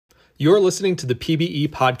You're listening to the PBE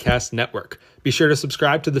Podcast Network. Be sure to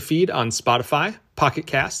subscribe to the feed on Spotify, Pocket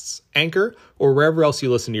Casts, Anchor, or wherever else you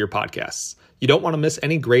listen to your podcasts. You don't want to miss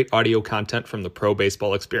any great audio content from the pro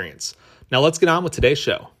baseball experience. Now let's get on with today's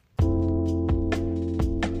show.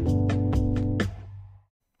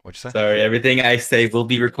 What'd you say? Sorry, everything I say will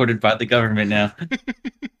be recorded by the government now.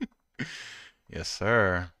 Yes,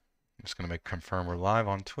 sir. I'm just gonna confirm we're live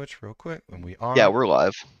on Twitch real quick, and we are. Yeah, we're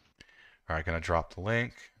live. All right, gonna drop the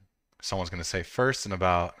link. Someone's gonna say first in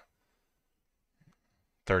about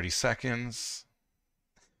 30 seconds.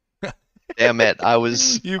 Damn it! I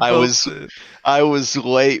was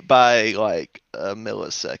late by like a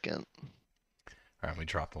millisecond. All right, we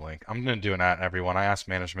dropped the link. I'm gonna do an at everyone. I asked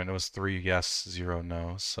management. It was 3 yes, 0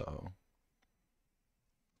 no. So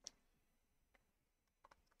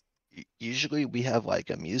Usually we have like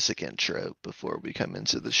a music intro before we come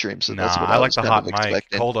into the stream, so nah, that's what I like was the kind hot of mic,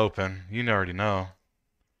 expecting. cold open. You already know.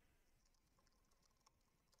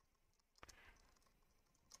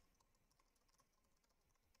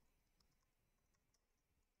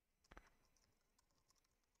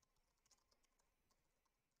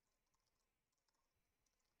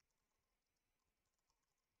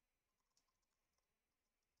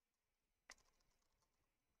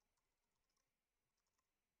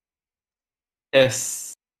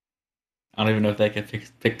 Yes. I don't even know if that got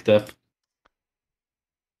picked up.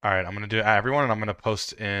 All right, I'm gonna do at everyone, and I'm gonna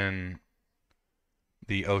post in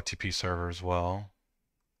the OTP server as well.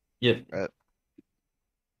 Yep. You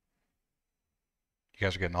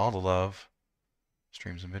guys are getting all the love.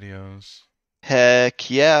 Streams and videos. Heck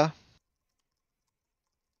yeah!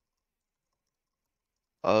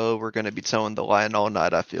 Oh, we're gonna be towing the line all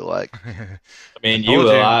night. I feel like. I mean, told you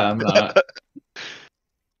will. you. I'm not.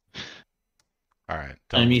 All right.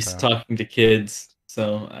 I'm used to talking to kids,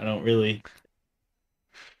 so I don't really.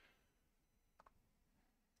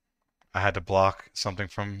 I had to block something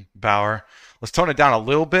from Bauer. Let's tone it down a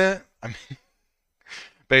little bit. I mean,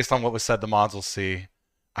 based on what was said, the mods will see.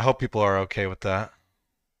 I hope people are okay with that.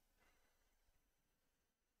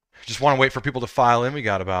 Just want to wait for people to file in. We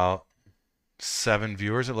got about 7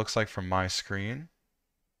 viewers, it looks like, from my screen.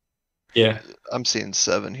 Yeah. I'm seeing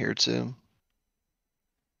 7 here too.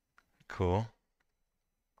 Cool.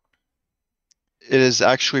 It is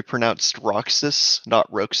actually pronounced Roxas,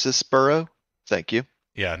 not Roxasboro. Thank you.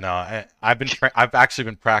 Yeah, no, I've actually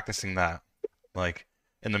been practicing that, like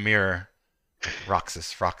in the mirror.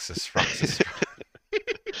 Roxas, Roxas, Roxas.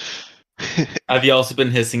 Have you also been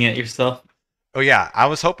hissing at yourself? Oh yeah, I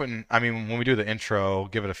was hoping. I mean, when we do the intro,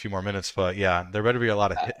 give it a few more minutes. But yeah, there better be a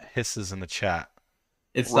lot of hisses in the chat.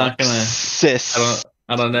 It's not gonna. Roxas.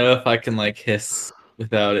 I don't know if I can like hiss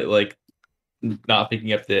without it like not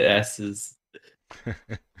picking up the S's.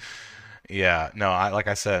 Yeah, no, like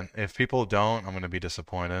I said, if people don't, I'm gonna be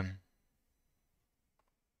disappointed.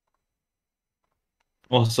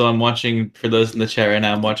 Well, so I'm watching, for those in the chat right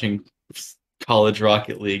now, I'm watching College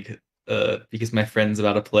Rocket League because my friend's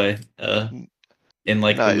about to play in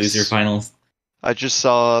like the loser Nice. finals. I just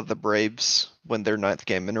saw the Braves win their 9th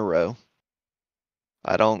game in a row.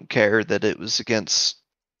 I don't care that it was against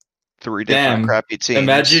 3 different Damn, crappy teams.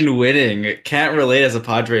 Imagine winning. Can't relate as a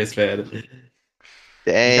Padres fan.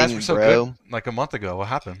 You guys Dang, were so bro. good like a month ago. What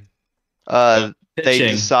happened? They Pitching.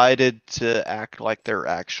 decided to act like their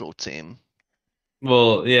actual team.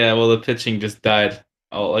 Well, yeah, well the pitching just died.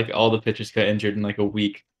 All the pitchers got injured in like a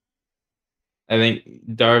week. I think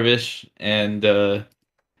Darvish and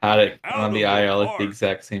Haddock on the IL at the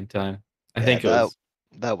exact same time. I think it was.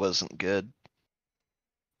 That wasn't good.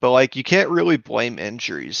 But like, you can't really blame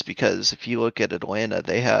injuries because if you look at Atlanta,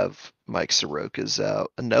 they have Mike Soroka's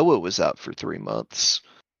out. Noah was out for 3 months.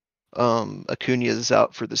 Acuna's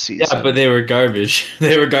out for the season. Yeah, but they were garbage.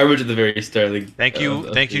 They were garbage at the very start. Thank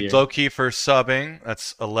you, Loki, for subbing.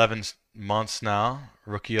 That's 11 months now.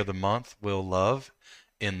 Rookie of the month, Will Love,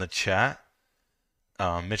 in the chat.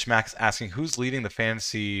 Mitch Max asking who's leading the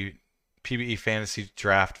PBE Fantasy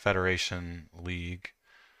Draft Federation League.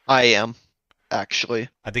 I am, actually.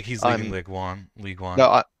 I think he's leading League One.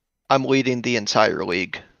 No, I'm leading the entire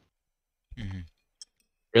league. Mm-hmm.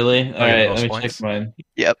 Really? All right, let me check mine.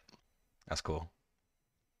 Yep. That's cool.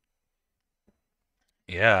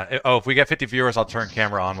 Yeah. If we get 50 viewers, I'll turn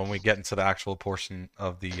camera on when we get into the actual portion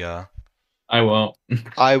of the. I won't.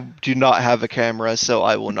 I do not have a camera, so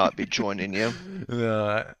I will not be joining you.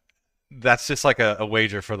 That's just like a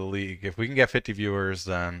wager for the league. If we can get 50 viewers,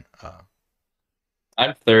 then.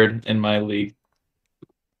 I'm 3rd in my league.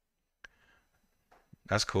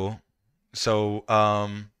 That's cool. So,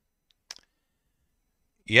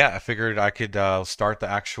 yeah, I figured I could start the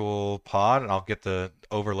actual pod and I'll get the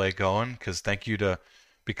overlay going because thank you to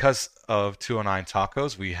because of 209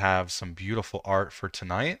 Tacos, we have some beautiful art for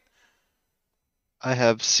tonight. I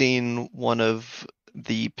have seen one of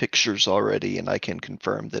the pictures already, and I can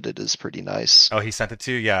confirm that it is pretty nice. Oh, he sent it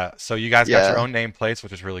to you? Yeah. So you guys got your Yeah. own nameplates,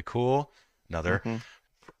 which is really cool. Another hmm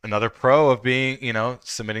another pro of being,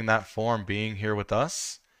 submitting that form, being here with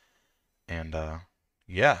us. And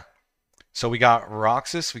yeah. So we got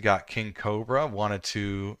Roxas, we got King Cobra. Wanted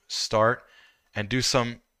to start and do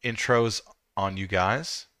some intros on you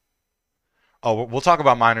guys. Oh, we'll talk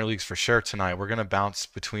about minor leagues for sure tonight. We're gonna bounce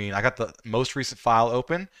between. I got the most recent file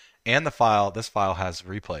open, and this file has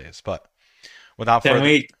replays. But without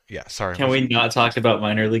further, yeah, sorry. Can we not talk about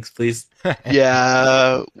minor leagues, please?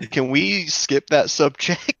 Yeah. Can we skip that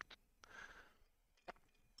subject?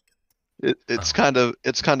 It's kind of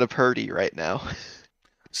hurty right now.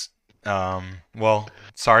 Well,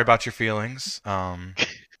 sorry about your feelings. Sorry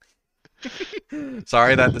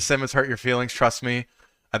that the sim has hurt your feelings. Trust me.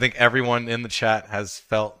 I think everyone in the chat has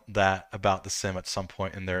felt that about the sim at some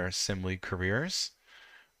point in their sim league careers.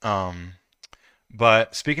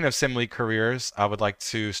 But speaking of sim league careers, I would like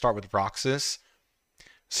to start with Roxas.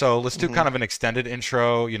 So let's do kind of an extended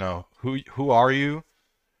intro. Who are you?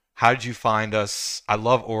 How did you find us? I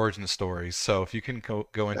love origin stories. So if you can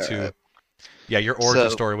go into your origin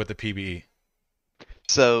story with the PBE.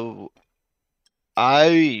 So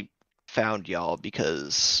I found y'all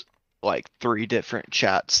because like 3 different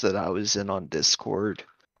chats that I was in on Discord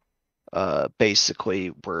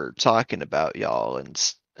basically were talking about y'all and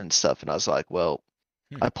stuff, and I was like, well,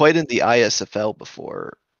 I played in the ISFL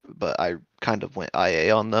before, but I kind of went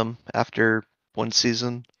IA on them after one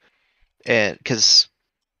season, and because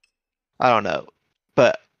I don't know,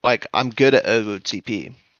 but like I'm good at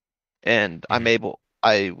OOTP, and I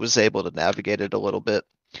was able to navigate it a little bit.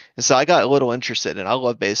 And so I got a little interested, and I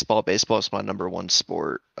love baseball. Baseball is my number 1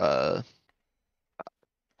 sport. Like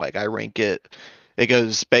I rank it. It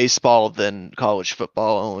goes baseball, then college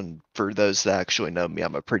football. And for those that actually know me,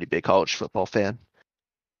 I'm a pretty big college football fan.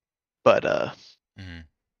 But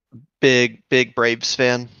big Braves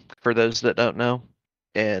fan for those that don't know.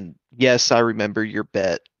 And yes, I remember your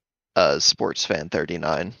bet, sports fan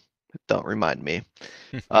 39. Don't remind me.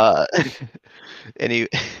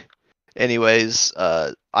 Anyways,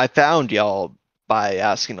 I found y'all by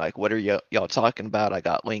asking like, what are y'all talking about? I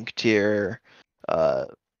got linked here.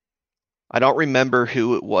 I don't remember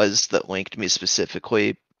who it was that linked me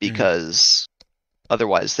specifically because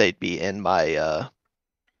otherwise they'd be in my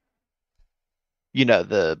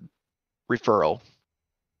the referral.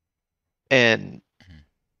 And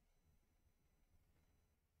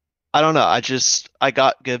I don't know, I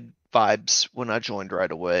got good vibes when I joined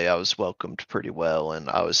right away. I was welcomed pretty well, and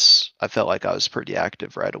I felt like I was pretty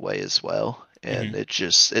active right away as well. And it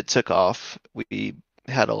took off. We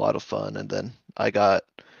had a lot of fun, and then I got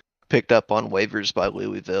picked up on waivers by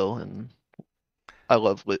Louisville, and I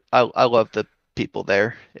love the people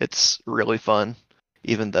there. It's really fun,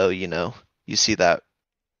 even though you see that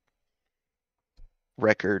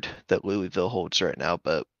record that Louisville holds right now,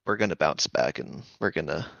 but we're gonna bounce back, and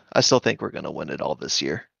I still think we're gonna win it all this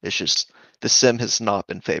year. It's just the sim has not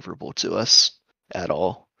been favorable to us at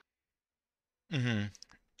all.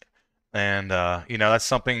 And that's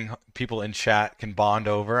something people in chat can bond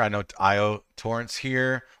over. I know IO Torrance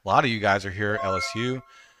here. A lot of you guys are here. LSU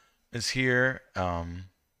is here.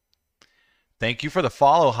 Thank you for the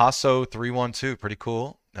follow, Hasso312. Pretty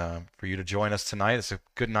cool for you to join us tonight. It's a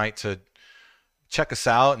good night to check us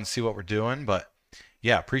out and see what we're doing. But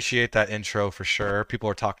yeah, appreciate that intro for sure. People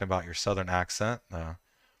are talking about your southern accent.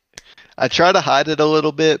 I try to hide it a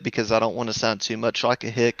little bit because I don't want to sound too much like a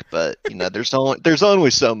hick, but there's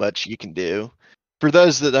only so much you can do. For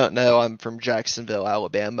those that don't know, I'm from Jacksonville,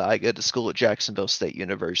 Alabama. I go to school at Jacksonville State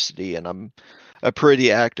University, and I'm a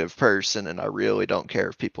pretty active person, and I really don't care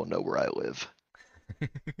if people know where I live.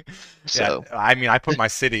 So yeah, I mean, I put my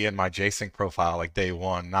city in my JSync profile like day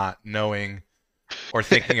one, not knowing or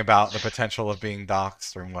thinking about the potential of being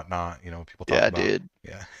doxxed and whatnot. People talk about. Dude.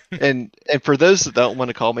 Yeah. and for those that don't want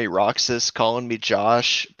to call me Roxas, calling me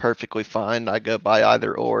Josh, perfectly fine. I go by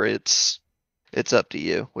either or. It's up to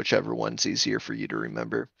you, whichever one's easier for you to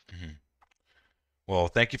remember. Well,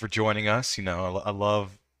 thank you for joining us. I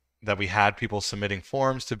love that we had people submitting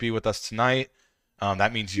forms to be with us tonight.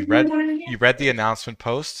 That means you read the announcement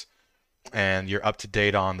post, and you're up to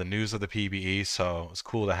date on the news of the PBE. So it's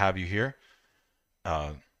cool to have you here.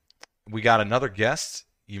 We got another guest.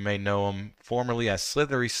 You may know him formerly as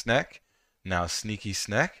Slithery Sneck, now Sneaky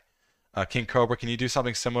Sneck. King Cobra, can you do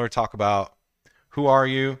something similar? Talk about who are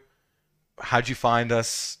you, how'd you find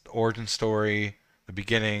us, origin story, the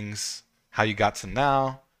beginnings, how you got to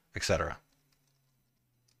now, etc.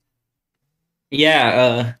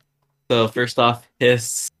 Yeah. So first off,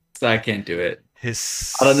 hiss. I can't do it.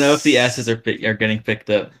 His. I don't know if the S's are getting picked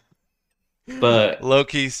up, but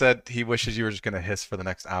Loki said he wishes you were just gonna hiss for the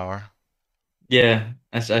next hour. yeah,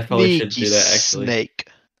 I probably should Sneaky do that actually. snake.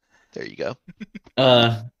 There you go.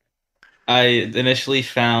 I initially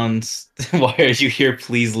found. Why are you here?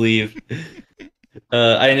 Please leave.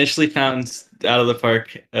 I initially found Out of the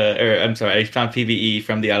Park, or I'm sorry, I found PvE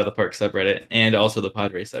from the Out of the Park subreddit and also the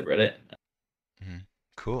Padres subreddit.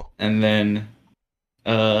 Cool. And then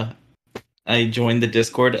I joined the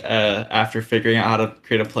Discord after figuring out how to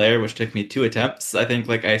create a player, which took me 2 attempts. I think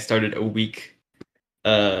like I started a week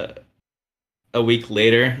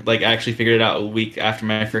later. Like I actually figured it out a week after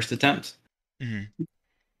my first attempt.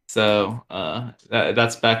 So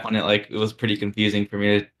that's back when it was pretty confusing for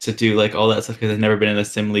me to do like all that stuff because I've never been in a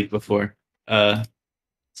sim league before. So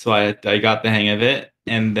I got the hang of it,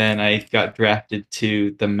 and then I got drafted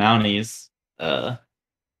to the Mounties. I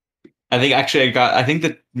think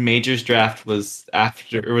the majors draft was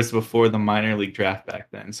before the minor league draft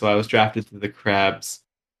back then. So I was drafted to the Crabs,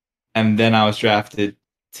 and then I was drafted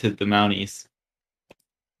to the Mounties.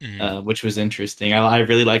 Which was interesting. I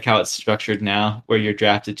really like how it's structured now, where you're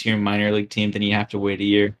drafted to your minor league team, then you have to wait a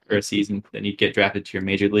year or a season, then you get drafted to your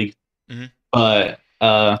major league. But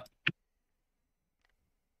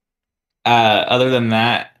other than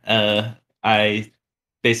that, I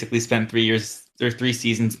basically spent 3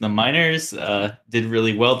 seasons in the minors. Did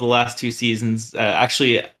really well the last 2 seasons.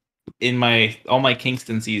 Actually, in all my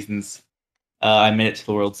Kingston seasons, I made it to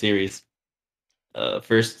the World Series.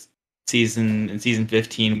 First season in season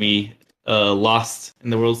 15 we lost in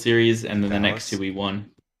the World Series, and then the next 2 we won.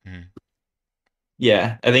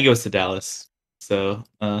 Yeah, I think it was to Dallas. So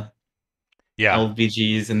yeah,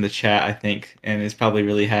 LVG's in the chat, I think, and is probably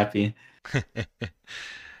really happy.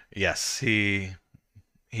 Yes, he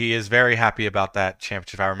is very happy about that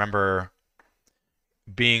championship. I remember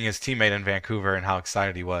being his teammate in Vancouver and how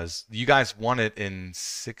excited he was. You guys won it in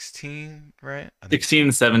 16, right? 16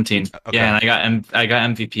 and 17. Okay. Yeah, and I got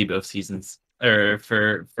MVP both seasons. Or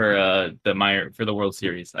for the World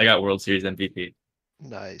Series. I got World Series MVP.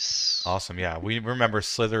 Nice. Awesome. Yeah, we remember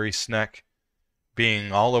Slithery Sneck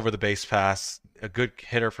being all over the base pass, a good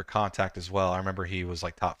hitter for contact as well. I remember he was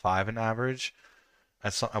like top 5 in average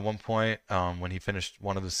at one point when he finished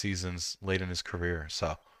one of the seasons late in his career.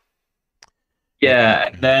 So yeah,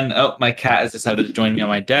 and then my cat has decided to join me on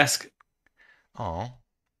my desk. Oh,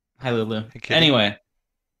 hi Lulu. Hey, anyway,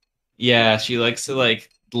 yeah, she likes to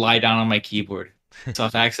lie down on my keyboard. So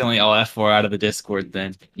if I accidentally all F4 out of the Discord,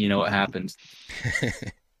 then you know what happens.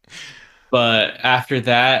 But after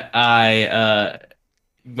that, I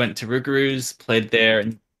went to Rougarous, played there,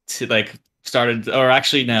 and started. Or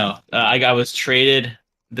actually, no, I was traded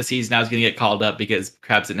the season I was going to get called up because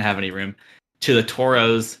Crabs didn't have any room, to the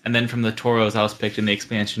Toros, and then from the Toros, I was picked in the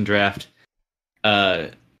expansion draft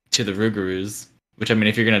to the Rougarous. Which, I mean,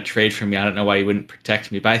 if you're going to trade for me, I don't know why you wouldn't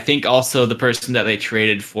protect me. But I think also the person that they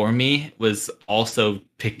traded for me was also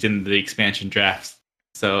picked in the expansion draft.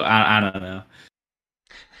 So I don't know.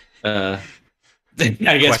 I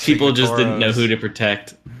guess people just didn't know who to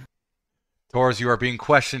protect. Toros, you are being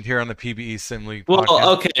questioned here on the PBE Sim League podcast. Well,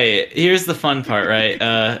 okay, here's the fun part, right?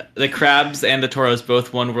 The Crabs and the Toros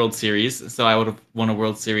both won World Series, so I would have won a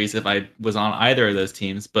World Series if I was on either of those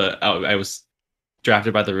teams, but I was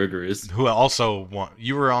drafted by the Rougarous. Who also won.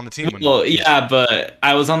 You were on the team. Well, yeah, but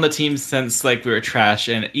I was on the team since we were trash,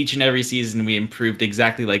 and each and every season we improved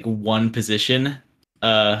exactly one position.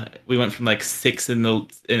 We went from 6th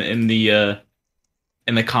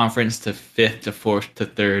in the conference to 5th to 4th to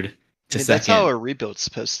 3rd to 2nd. That's how a rebuild's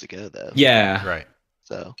supposed to go, though. Yeah, right.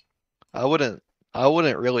 So, I wouldn't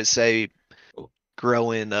really say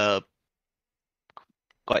growing up,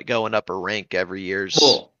 going up a rank every year.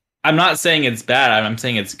 Well, I'm not saying it's bad. I'm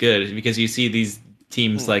saying it's good because you see these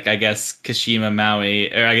teams I guess Kashima,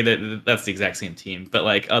 Maui, or that's the exact same team,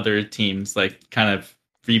 but other teams kind of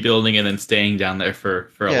rebuilding and then staying down there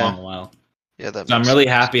for a long while. Yeah, so I'm really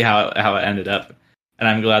happy how it ended up, and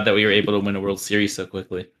I'm glad that we were able to win a World Series so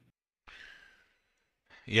quickly.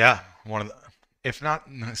 Yeah, if not,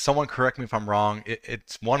 someone correct me if I'm wrong.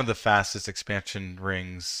 It's one of the fastest expansion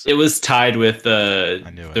rings. It was tied with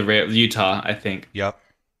Utah, I think. Yep.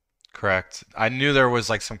 Correct. I knew there was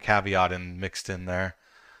some caveat mixed in there.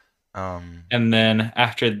 And then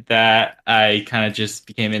after that, I kind of just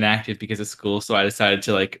became inactive because of school, so I decided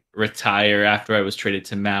to retire after I was traded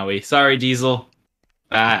to Maui. Sorry, Diesel.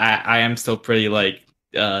 I am still pretty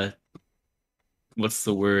what's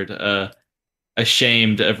the word?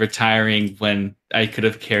 Ashamed of retiring when I could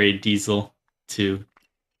have carried Diesel to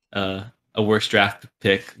a worse draft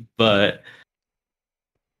pick, but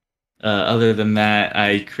Other than that,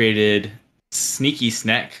 I created Sneaky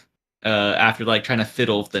Snack. After like trying to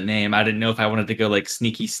fiddle with the name, I didn't know if I wanted to go like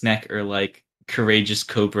Sneaky Snack or like Courageous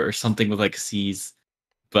Cobra or something with like C's.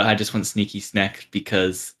 But I just went Sneaky Snack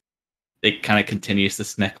because it kind of continues the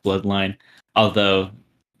Snack bloodline. Although,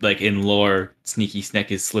 like in lore, Sneaky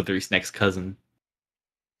Snack is Slithery Snack's cousin.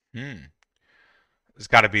 It's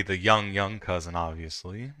got to be the young cousin,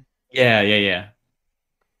 obviously. Yeah, yeah,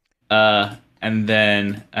 yeah. And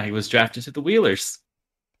then I was drafted to the Wheelers.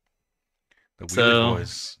 The Wheeler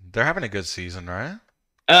boys, they're having a good season, right?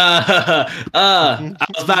 I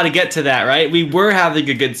was about to get to that, right? We were having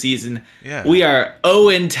a good season. Yeah. We are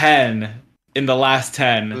 0-10 in the last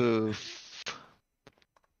 10. Oof.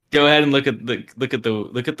 Go ahead and look at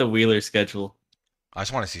the Wheeler schedule. I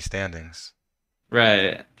just want to see standings.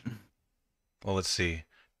 Right. Well, let's see.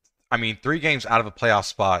 I mean, 3 games out of a playoff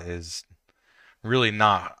spot is really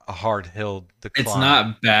not a hard hill to climb. It's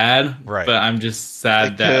not bad, right? But I'm just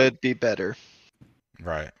sad it that could be better.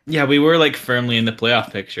 Right. Yeah, we were like firmly in the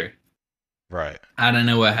playoff picture. Right. I don't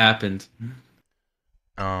know what happened.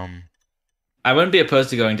 I wouldn't be opposed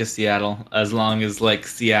to going to Seattle as long as like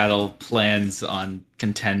Seattle plans on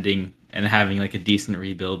contending and having like a decent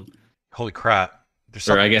rebuild. Holy crap! There's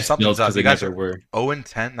I guess something's up. You guys were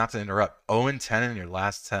 0-10. Not to interrupt. 0-10 in your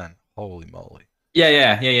last 10. Holy moly!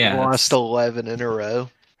 Yeah. Lost 11 in a row.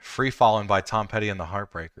 Free falling by Tom Petty and the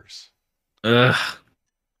Heartbreakers. Ugh.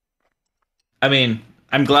 I mean,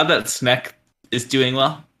 I'm glad that Sneck is doing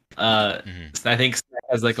well. I think Sneck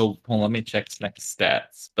has like let me check Sneck's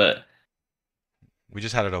stats, but we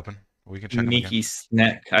just had it open. We can check Sneaky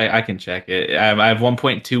Sneck. I can check it. I have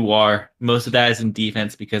 1.2 WAR. Most of that is in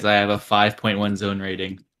defense because I have a 5.1 zone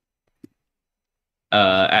rating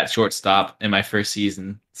at shortstop in my first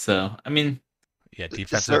season. So, I mean, yeah,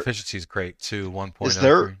 defensive efficiency is great too.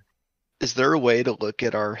 1.03. Is there a way to look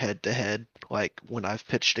at our head-to-head, like when I've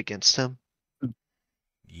pitched against him?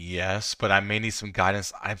 Yes, but I may need some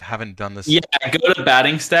guidance. I haven't done this. Yeah, go to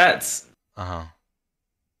batting stats. Oh,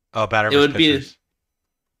 batter versus pitchers.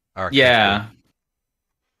 Right, yeah. Cool.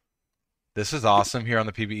 This is awesome here on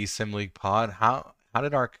the PBE Sim League pod. How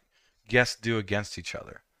did our guests do against each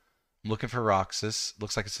other? I'm looking for Roxas.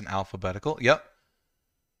 Looks like it's an alphabetical. Yep.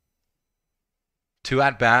 2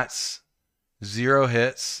 at-bats, 0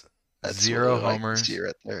 hits, That's 0 homers.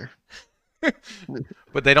 Right there.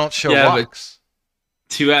 But they don't show walks.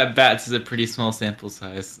 2 at-bats is a pretty small sample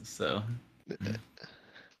size, so.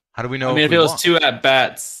 How do we know? I mean, if it was 2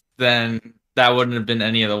 at-bats, then that wouldn't have been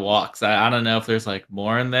any of the walks. I don't know if there's like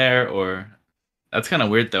more in there or. That's kind of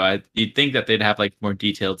weird though. You'd think that they'd have like more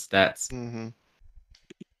detailed stats. Mm-hmm.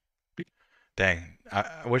 Dang,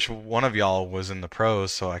 I wish one of y'all was in the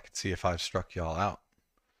pros so I could see if I've struck y'all out.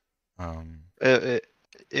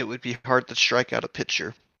 It would be hard to strike out a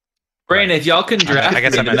pitcher. Brain, if y'all can draft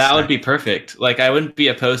that would be perfect. Like, I wouldn't be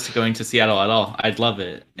opposed to going to Seattle at all. I'd love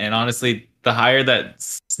it. And honestly, the higher that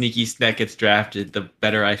Sneaky Snack gets drafted, the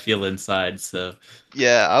better I feel inside. So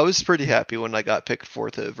yeah, I was pretty happy when I got picked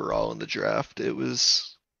 4th overall in the draft. It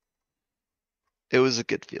was a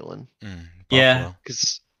good feeling. Yeah,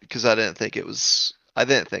 because I didn't think I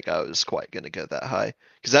was quite gonna go that high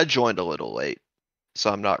because I joined a little late,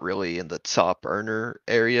 so I'm not really in the top earner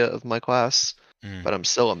area of my class. But I'm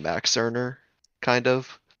still a max earner, kind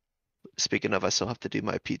of. Speaking of, I still have to do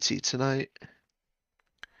my PT tonight.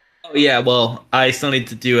 Oh yeah, well, I still need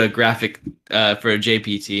to do a graphic for a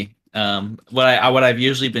JPT. What I've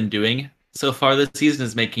usually been doing so far this season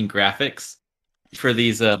is making graphics for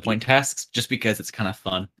these point tasks, just because it's kind of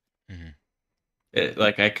fun.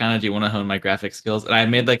 I kind of do want to hone my graphic skills, and I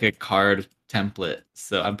made like a card template.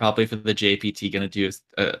 So I'm probably for the JPT gonna do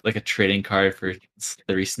like a trading card for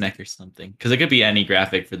Slithery Snack or something, because it could be any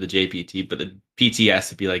graphic for the JPT, but the PT has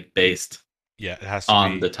to be like based. Yeah, it has to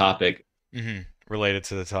on the topic. Related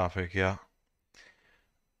to the topic. Yeah.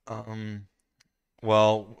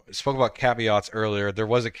 Well, spoke about caveats earlier. There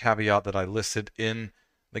was a caveat that I listed in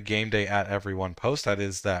the Game Day at Everyone post. That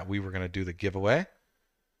is that we were gonna do the giveaway.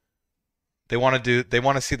 They want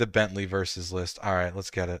to see the Bentley versus list. All right,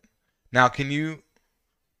 let's get it. Now,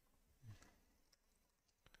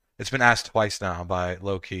 it's been asked twice now by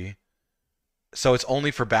Low-Key. So it's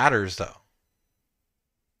only for batters, though.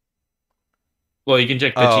 Well, you can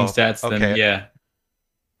check pitching stats then, okay. Yeah.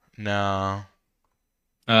 No.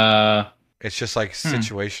 It's just like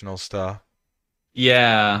situational stuff.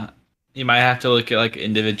 Yeah. You might have to look at like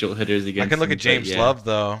individual hitters against. I can look at James Love,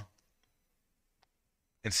 though.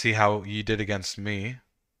 And see how you did against me.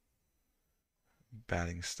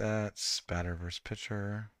 Batting stats, batter versus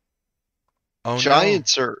pitcher. Oh,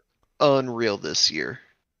 Giants are unreal this year.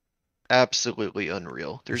 absolutely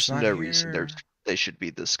unreal. It's There's not no reason here. they should be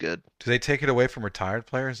this good. Do they take it away from retired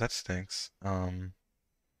players? That stinks.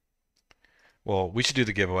 Well, we should do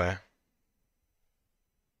the giveaway.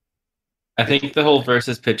 I think the whole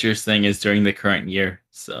versus pitchers thing is during the current year.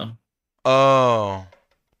 So. Oh.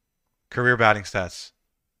 Career batting stats.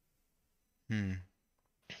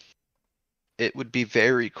 It would be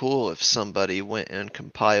very cool if somebody went and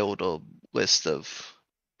compiled a list of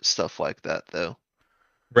stuff like that, though.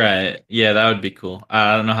 Right. Yeah, that would be cool.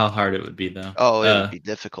 I don't know how hard it would be though. Oh, it would be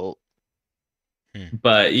difficult.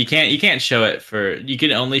 But you can't show it for. You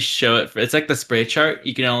can only show it for. It's like the spray chart.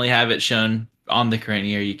 You can only have it shown on the current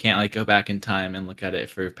year. You can't like go back in time and look at it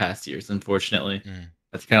for past years. Unfortunately,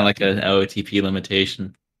 that's kind of like an OOTP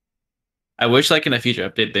limitation. I wish like in a future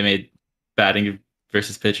update they made batting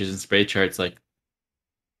versus pitchers and spray charts like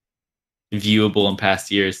viewable in past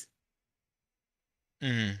years.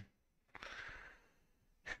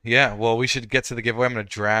 Yeah, well, we should get to the giveaway. I'm going to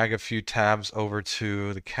drag a few tabs over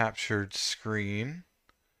to the captured screen.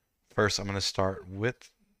 First, I'm going to start with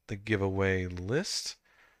the giveaway list.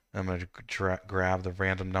 I'm going to grab the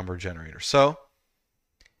random number generator. So, I'm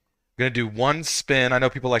going to do one spin. I know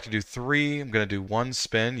people like to do 3. I'm going to do one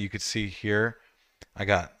spin. You could see here, I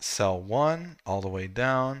got cell 1 all the way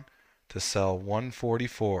down to cell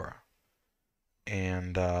 144.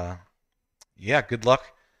 And, yeah, good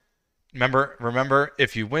luck. Remember,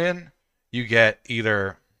 if you win, you get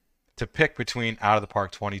either to pick between Out of the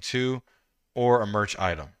Park 22 or a merch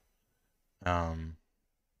item.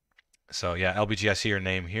 So yeah, LBG, I see your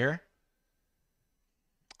name here.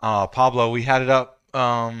 Pablo, we had it up.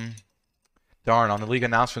 Darn, on the league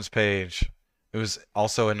announcements page. It was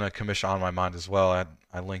also in a commission on my mind as well.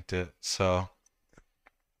 I linked it. So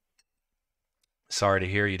sorry to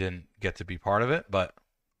hear you didn't get to be part of it, but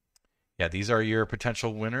yeah, these are your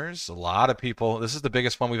potential winners. A lot of people. This is the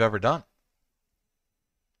biggest one we've ever done.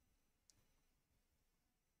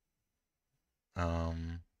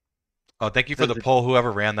 Oh, thank you for the poll.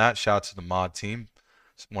 Whoever ran that, shout out to the mod team.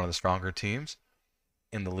 It's one of the stronger teams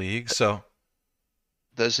in the league. So,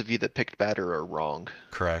 those of you that picked batter are wrong.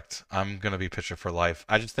 Correct. I'm gonna be pitcher for life.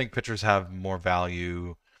 I just think pitchers have more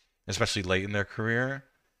value, especially late in their career,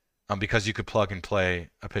 because you could plug and play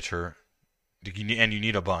a pitcher, and you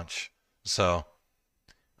need a bunch. So,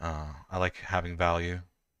 I like having value.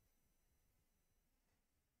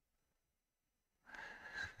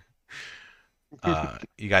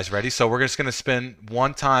 You guys ready? So we're just going to spin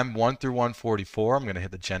one time, 1 through 144. I'm going to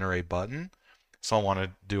hit the generate button. So I want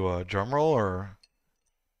to do a drum roll or...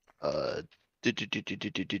 Wow,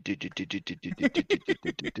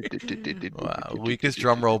 weakest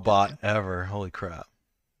drum roll bot ever. Holy crap.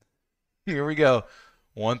 Here we go.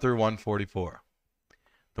 1 through 144.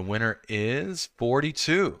 The winner is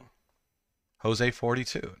 42. Jose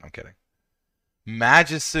 42. I'm kidding.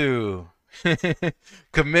 Magisu.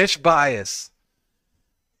 Commish Bias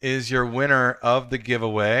is your winner of the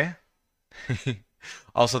giveaway.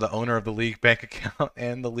 Also the owner of the league bank account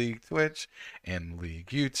and the league Twitch and league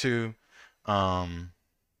YouTube.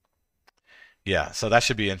 Yeah, so that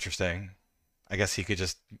should be interesting. I guess he could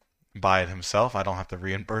just buy it himself. I don't have to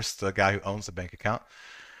reimburse the guy who owns the bank account.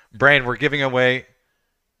 Brain, we're giving away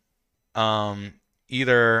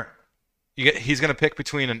either he's going to pick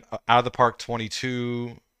between an Out of the Park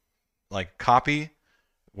 22 like copy,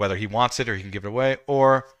 whether he wants it or he can give it away,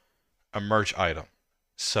 or a merch item.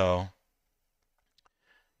 So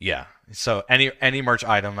yeah, so any merch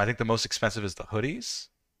item. I think the most expensive is the hoodies,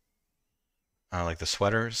 like the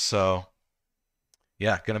sweaters. So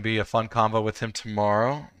yeah, gonna be a fun combo with him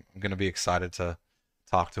tomorrow. I'm gonna be excited to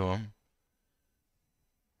talk to him.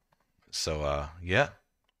 So yeah,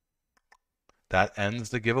 that ends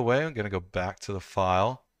the giveaway. I'm gonna go back to the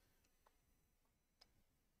file.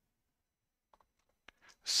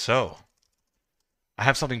 So, I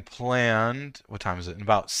have something planned. What time is it? In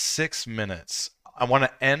about 6 minutes. I want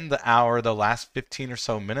to end the hour, the last 15 or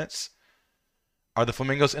so minutes. Are the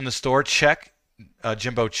flamingos in the store? Check,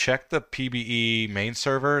 Jimbo, check the PBE main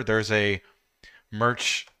server. There's a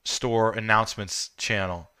merch store announcements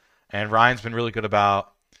channel. And Ryan's been really good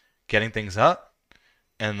about getting things up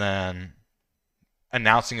and then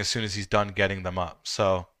announcing as soon as he's done getting them up.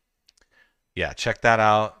 So, yeah, check that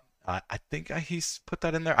out. I think he's put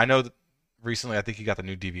that in there. I know that recently I think he got the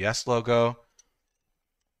new DVS logo.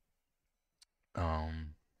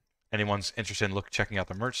 Anyone's interested in checking out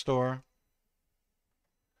the merch store,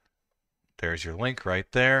 there's your link right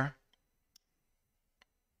there.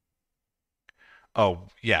 Oh,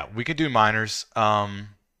 yeah, we could do minors.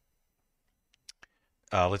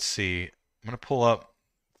 Let's see. I'm going to pull up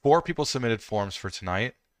 4 people submitted forms for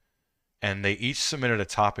tonight. and they each submitted a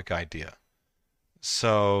topic idea.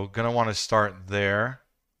 So gonna want to start there.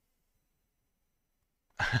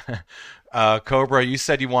 Cobra, you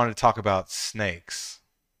said you wanted to talk about snakes.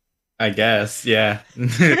 I guess, yeah.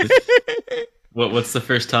 What's the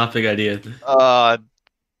first topic idea?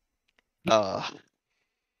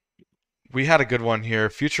 We had a good one here.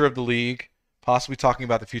 Future of the league, possibly talking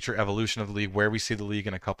about the future evolution of the league, where we see the league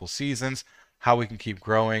in a couple seasons, how we can keep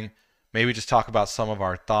growing. Maybe just talk about some of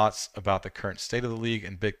our thoughts about the current state of the league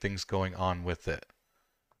and big things going on with it.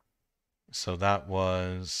 So that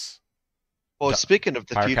was. Well, speaking of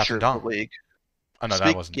the Firecracker future of Dom. the league, Oh no,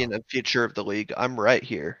 that wasn't. speaking of future of the league, I'm right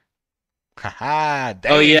here. Haha,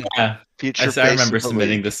 Oh yeah, Future I face remember of the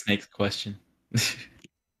submitting league. the snakes question.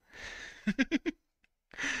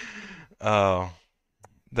 Oh,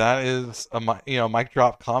 that is a mic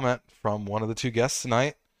drop comment from one of the two guests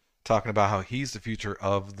tonight, talking about how he's the future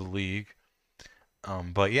of the league.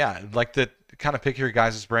 But yeah, I'd like to kind of pick your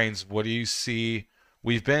guys' brains. What do you see?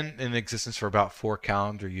 We've been in existence for about 4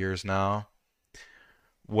 calendar years now.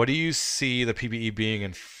 What do you see the PBE being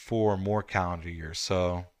in 4 more calendar years?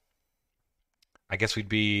 So I guess we'd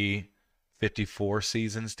be 54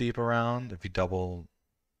 seasons deep around if you do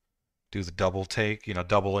the double take,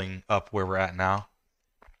 doubling up where we're at now.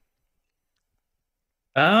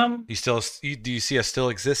 Do you see us still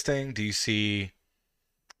existing? Do you see?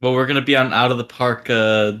 Well, we're gonna be on Out of the Park.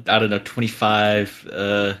 I don't know, 25.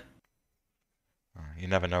 You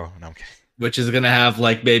never know. No, I'm kidding. Which is gonna have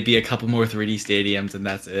like maybe a couple more 3D stadiums, and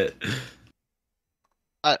that's it.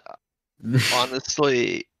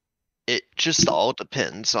 Honestly, it just all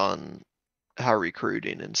depends on how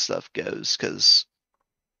recruiting and stuff goes, because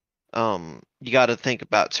you got to think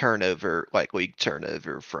about turnover, like league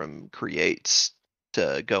turnover from creates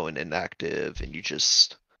to going inactive, and you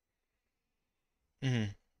just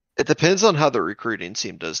it depends on how the recruiting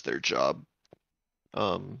team does their job,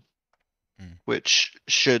 which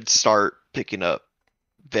should start picking up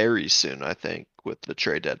very soon, I think, with the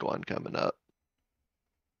trade deadline coming up.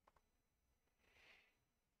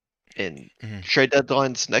 And trade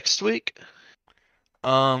deadline's next week.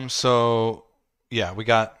 So yeah, we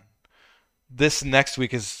got this next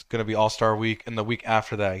week is gonna be All-Star week, and the week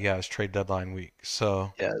after that, yeah, is trade deadline week.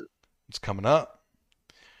 So yeah, it's coming up.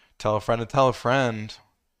 Tell a friend to tell a friend.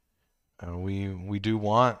 We do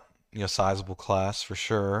want sizable class for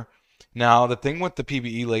sure. Now the thing with the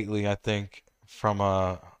PBE lately, I think, from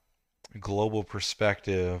a global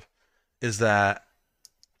perspective, is that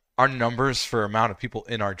our numbers for amount of people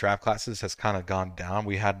in our draft classes has kind of gone down.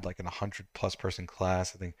 We had like an 100+ person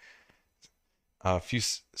class, I think, a few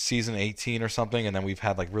season 18 or something, and then we've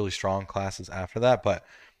had like really strong classes after that. But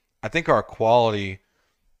I think our quality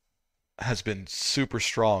has been super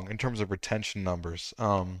strong in terms of retention numbers.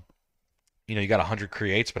 You got 100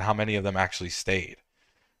 creates, but how many of them actually stayed?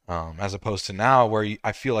 As opposed to now, where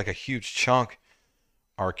I feel like a huge chunk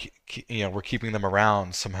are, we're keeping them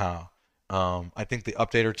around somehow. I think the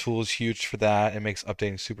updater tool is huge for that. It makes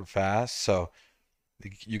updating super fast, so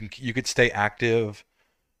you could stay active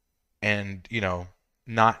and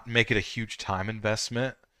not make it a huge time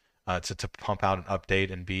investment to pump out an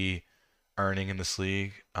update and be earning in this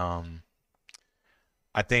league.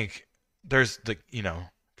 I think there's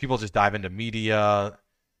people just dive into media.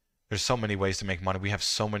 There's so many ways to make money. We have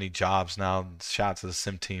so many jobs now. Shout out to the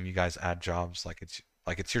sim team. You guys add jobs like it's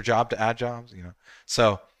your job to add jobs,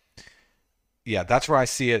 So yeah, that's where I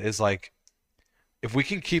see it, is like, if we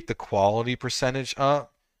can keep the quality percentage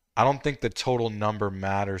up, I don't think the total number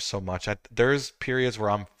matters so much. There's periods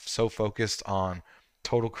where I'm so focused on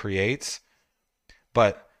total creates,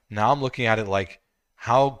 but now I'm looking at it like,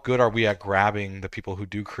 how good are we at grabbing the people who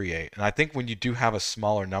do create? And I think when you do have a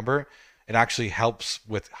smaller number, it actually helps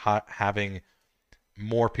with having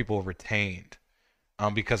more people retained,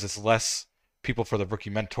 because it's less people for the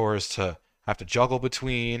rookie mentors to have to juggle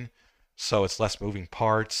between, so it's less moving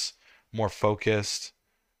parts, more focused.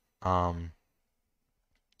 Yeah,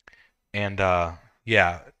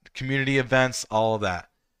 community events, all of that.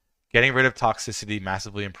 Getting rid of toxicity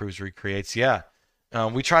massively improves recreates. Yeah,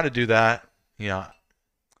 we try to do that.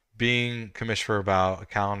 Being commissioned for about a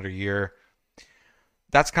calendar year,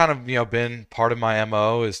 that's kind of been part of my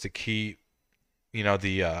MO, is to keep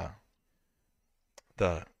the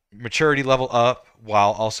maturity level up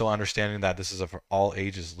while also understanding that this is a for all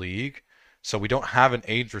ages league. So we don't have an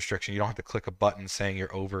age restriction. You don't have to click a button saying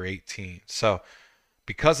you're over 18. So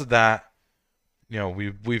because of that,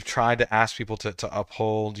 we've tried to ask people to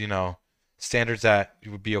uphold standards that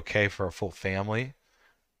would be okay for a full family.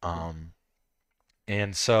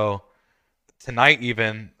 And so tonight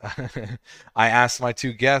even I asked my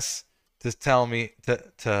two guests to tell me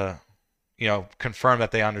to confirm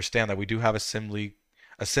that they understand that we do have a sim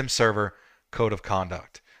server code of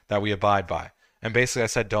conduct that we abide by. And basically, I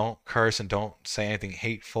said don't curse and don't say anything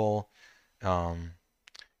hateful, in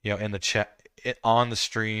the chat, on the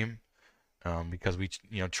stream, because we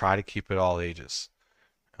try to keep it all ages.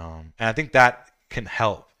 And I think that can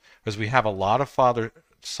help because we have a lot of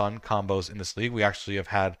father-son combos in this league. We actually have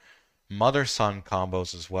had mother-son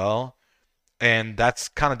combos as well, and that's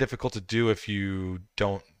kind of difficult to do if you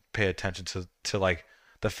don't pay attention to like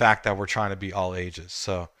the fact that we're trying to be all ages.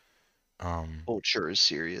 So Culture is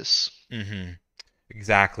serious.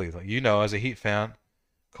 Exactly. Like, as a Heat fan,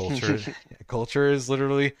 culture is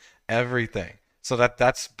literally everything. So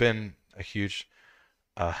that's been a huge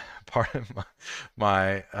part of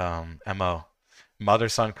my MO.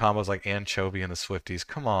 Mother-son combos like Anchovy and the Swifties.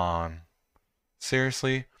 Come on.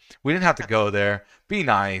 Seriously? We didn't have to go there. Be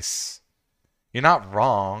nice. You're not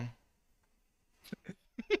wrong.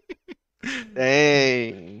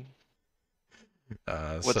 Dang.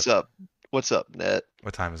 What's so, up? What's up, Net?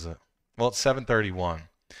 What time is it? Well, it's 7:31.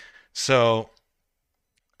 So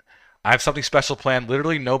I have something special planned.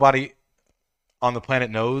 Literally nobody on the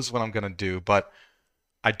planet knows what I'm going to do, but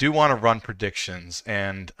I do want to run predictions,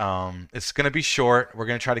 and it's going to be short. We're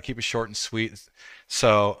going to try to keep it short and sweet.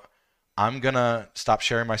 So I'm going to stop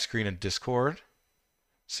sharing my screen in Discord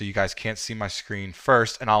so you guys can't see my screen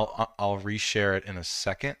first, and I'll reshare it in a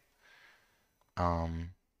second.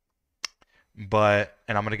 And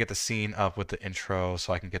I'm going to get the scene up with the intro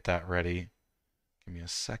so I can get that ready. Give me a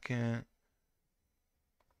second.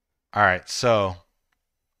 All right, so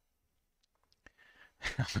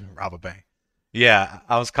I'm going to rob a bank. Yeah,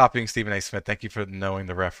 I was copying Stephen A. Smith. Thank you for knowing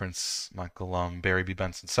the reference, Michael Barry B.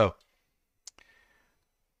 Benson. So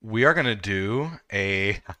we are going to do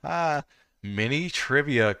a mini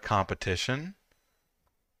trivia competition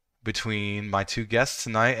between my two guests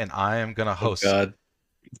tonight, and I am going to host. Oh, God.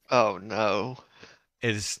 Oh, no.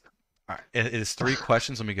 It is 3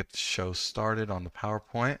 questions. Let me get the show started on the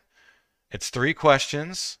PowerPoint. It's 3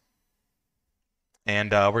 questions.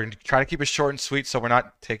 And we're going to try to keep it short and sweet so we're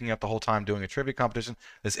not taking up the whole time doing a trivia competition.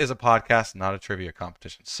 This is a podcast, not a trivia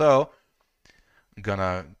competition. So I'm going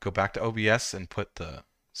to go back to OBS and put the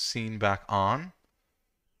scene back on.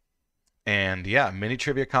 And yeah, mini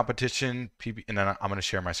trivia competition. And then I'm going to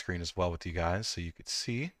share my screen as well with you guys so you could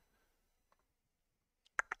see.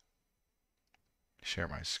 Share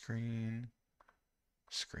my screen.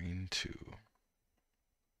 Screen 2.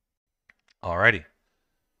 Alrighty.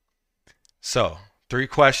 So 3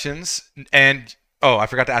 questions, and I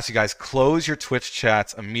forgot to ask you guys, close your Twitch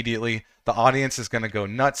chats immediately. The audience is going to go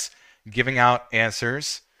nuts giving out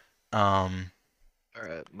answers. All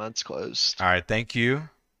right, mine's closed. All right, thank you.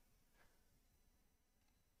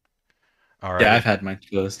 All right. Yeah, I've had mine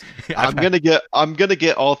closed. I'm gonna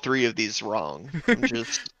get all 3 of these wrong. I'm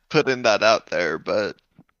just putting that out there, but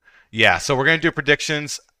yeah, so we're gonna do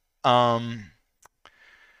predictions.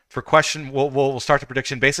 For question, we'll start the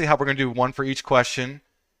prediction. Basically, how we're going to do one for each question.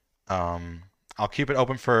 I'll keep it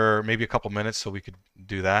open for maybe a couple minutes so we could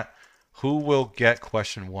do that. Who will get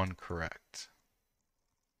question 1 correct?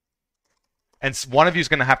 And one of you is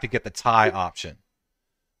going to have to get the tie option.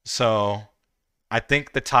 So I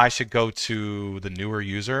think the tie should go to the newer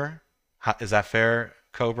user. Is that fair,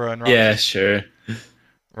 Cobra and Roxas? Yeah, sure.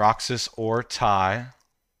 Roxas or tie.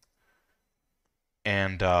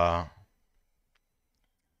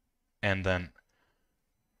 And then,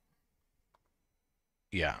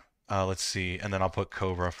 yeah, let's see. And then I'll put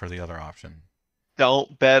Cobra for the other option.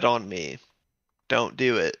 don't bet on me. Don't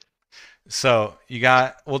do it. So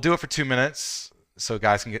we'll do it for 2 minutes. So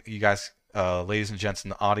ladies and gents in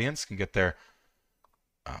the audience can get their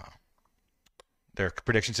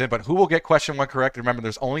predictions in. But who will get question 1 correct? Remember,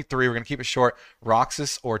 there's only 3. We're going to keep it short.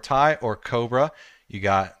 Roxas or Ty or Cobra. You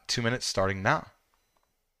got 2 minutes starting now.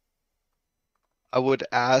 I would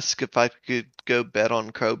ask if I could go bet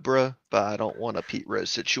on Cobra, but I don't want a Pete Rose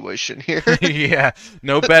situation here. Yeah,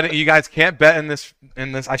 no betting. You guys can't bet in this.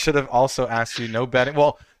 I should have also asked you no betting.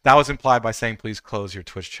 Well, that was implied by saying please close your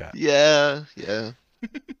Twitch chat. Yeah.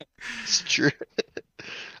 It's true.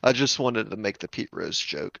 I just wanted to make the Pete Rose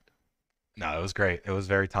joke. No, it was great. It was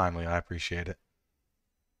very timely. I appreciate it.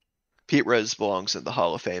 Pete Rose belongs in the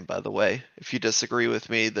Hall of Fame, by the way. If you disagree with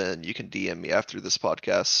me, then you can DM me after this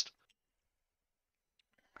podcast.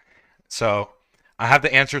 So I have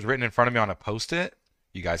the answers written in front of me on a Post-it.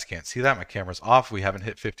 You guys can't see that. My camera's off. We haven't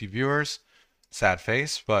hit 50 viewers. Sad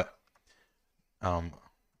face, but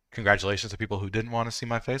congratulations to people who didn't want to see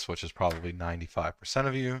my face, which is probably 95%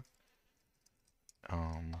 of you.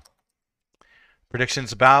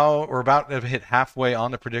 Predictions we're about to hit halfway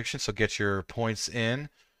on the prediction, so get your points in.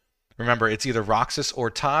 Remember, it's either Roxas or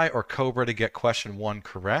Ty or Cobra to get question 1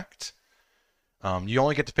 correct. You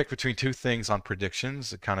only get to pick between 2 things on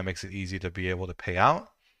predictions. It kind of makes it easy to be able to pay out.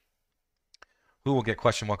 Who will get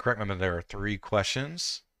question 1 correct? Remember, there are 3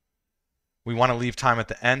 questions. We want to leave time at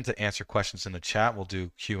the end to answer questions in the chat. We'll do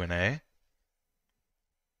Q&A.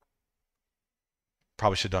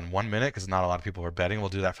 Probably should have done 1 minute because not a lot of people are betting. We'll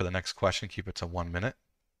do that for the next question. Keep it to 1 minute.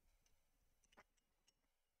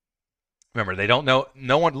 Remember, they don't know.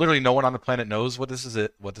 Literally no one on the planet knows what this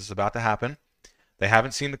is about to happen. They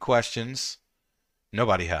haven't seen the questions.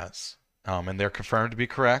 Nobody has. And they're confirmed to be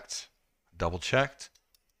correct. Double checked.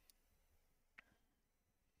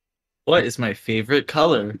 What is my favorite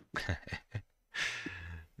color?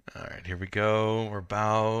 All right, here we go. We're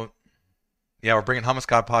bringing Hummus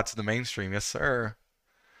God Pod to the mainstream. Yes, sir.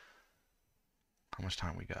 How much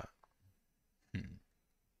time we got?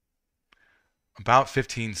 About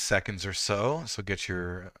 15 seconds or so. So get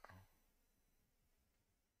your...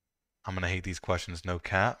 I'm going to hate these questions, no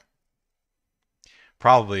cap.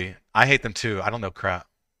 Probably. I hate them too. I don't know crap.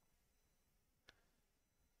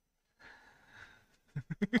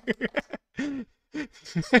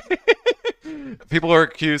 People are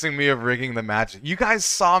accusing me of rigging the match. You guys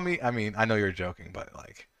saw me. I mean, I know you're joking, but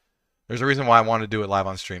like, there's a reason why I wanted to do it live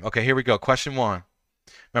on stream. Okay, here we go. Question 1.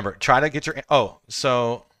 Remember, try to get your...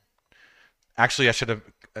 so actually, I should have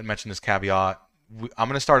mentioned this caveat. I'm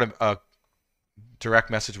going to start a direct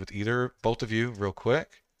message with both of you real quick.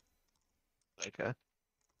 Okay.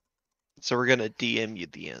 So we're going to DM you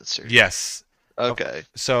the answer. Yes. Okay.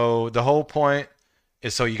 So the whole point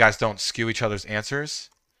is so you guys don't skew each other's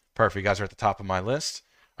answers. Perfect. You guys are at the top of my list.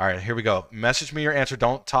 All right, here we go. Message me your answer.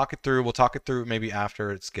 Don't talk it through. We'll talk it through maybe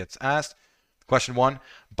after it gets asked. Question 1.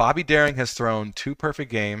 Bobby Daring has thrown 2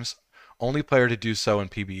 perfect games. Only player to do so in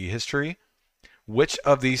PBE history. Which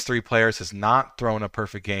of these 3 players has not thrown a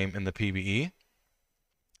perfect game in the PBE?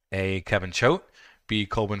 A. Kevin Choate, B.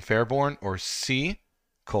 Colbin Fairborn, or C.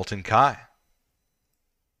 Colton Kai?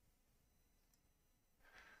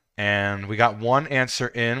 And we got 1 answer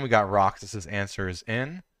in. We got Roxas's answer is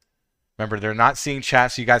in. Remember, they're not seeing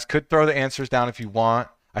chat, so you guys could throw the answers down if you want.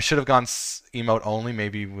 I should have gone emote only.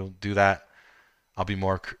 Maybe we'll do that. I'll be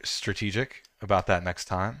more strategic about that next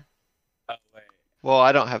time. Well,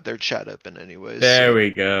 I don't have their chat open anyways. There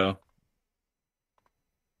we go.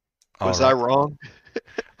 Was I wrong?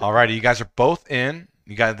 Alrighty, you guys are both in.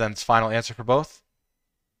 You got then final answer for both?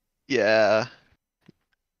 Yeah.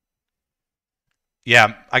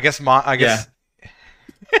 Yeah, I guess.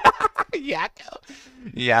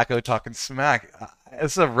 Yakko talking smack.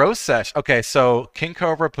 It's a roast sesh. Okay, so King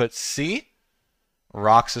Cobra put C.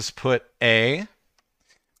 Roxas put A.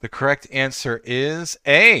 The correct answer is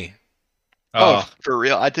A. Oh, for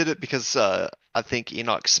real? I did it because I think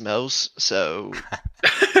Enoch smells, so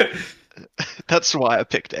that's why I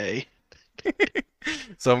picked A.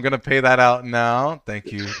 So I'm going to pay that out now.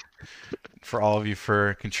 Thank you for all of you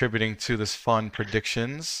for contributing to this fun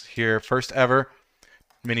predictions here. First ever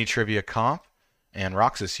mini trivia comp. And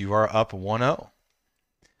Roxas, you are up 1-0.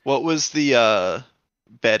 What was the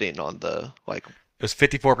betting on the It was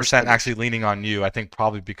 54% actually leaning on you. I think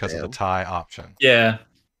probably because of the tie option. Yeah.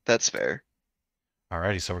 That's fair.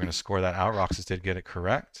 Alrighty, so we're going to score that out. Roxas did get it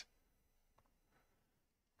correct.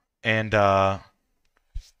 And I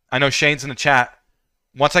know Shane's in the chat.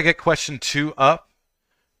 Once I get question 2 up,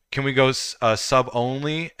 can we go sub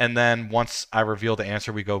only? And then once I reveal the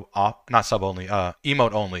answer, we go off. Not sub only,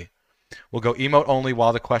 emote only. We'll go emote only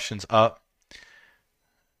while the question's up.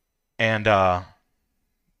 And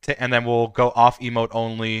then we'll go off emote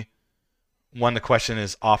only when the question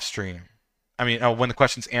is off stream. I mean, when the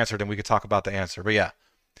question's answered and we could talk about the answer. But yeah,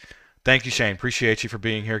 thank you, Shane. Appreciate you for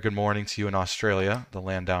being here. Good morning to you in Australia, the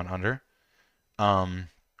land down under.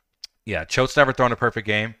 Yeah, Choate's never thrown a perfect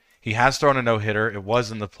game. He has thrown a no-hitter. It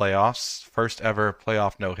was in the playoffs. First ever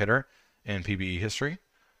playoff no-hitter in PBE history.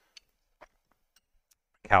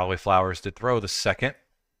 Callaway Flowers did throw the second.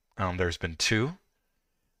 There's been 2.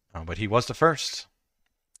 But he was the first.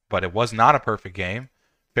 But it was not a perfect game.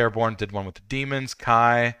 Fairborn did one with the Demons.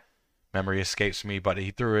 Kai, memory escapes me, but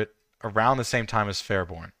he threw it around the same time as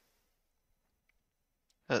Fairborn.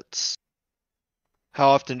 How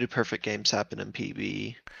often do perfect games happen in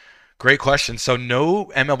PBE? Great question. So no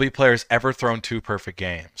MLB players ever thrown 2 perfect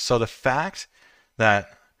games. So the fact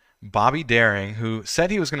that Bobby Daring, who said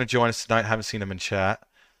he was going to join us tonight, haven't seen him in chat.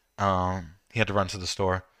 He had to run to the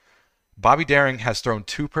store. Bobby Daring has thrown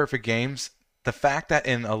 2 perfect games. The fact that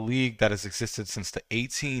in a league that has existed since the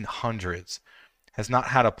 1800s has not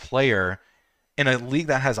had a player, in a league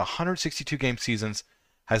that has 162 game seasons,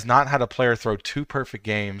 has not had a player throw 2 perfect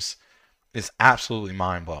games is absolutely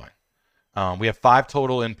mind-blowing. We have 5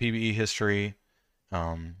 total in PBE history,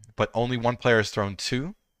 but only one player has thrown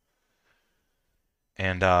 2.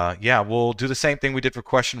 And yeah, we'll do the same thing we did for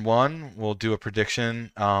question 1. We'll do a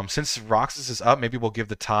prediction. Since Roxas is up, maybe we'll give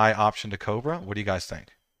the tie option to Cobra. What do you guys think?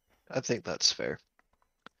 I think that's fair.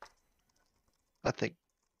 I think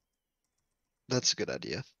that's a good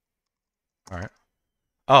idea. All right.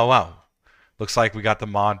 Oh, wow. Looks like we got the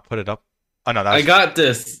mod put it up. Oh, no, I got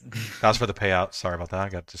this. That was for the payout. Sorry about that. I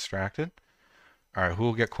got distracted. All right, who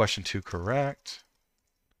will get question 2 correct?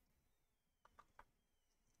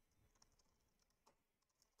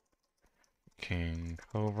 King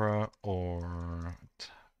Cobra or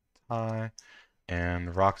tie.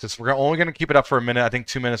 And Roxas. We're only going to keep it up for a minute. I think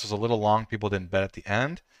 2 minutes was a little long. People didn't bet at the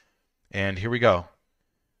end. And here we go.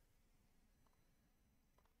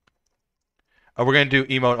 We're going to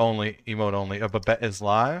do emote only. Emote only. But bet is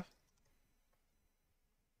live.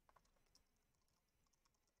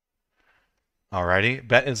 Alrighty.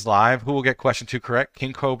 Bet is live. Who will get question 2 correct?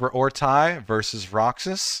 King Cobra or tie versus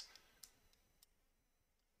Roxas.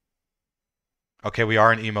 Okay, we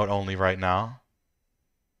are in emote only right now.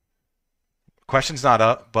 Question's not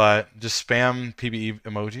up, but just spam PBE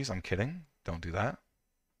emojis. I'm kidding. Don't do that.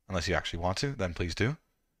 Unless you actually want to, then please do.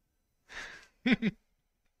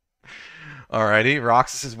 Alrighty,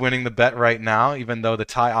 Roxas is winning the bet right now, even though the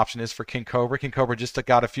tie option is for King Cobra. King Cobra just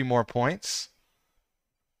got a few more points.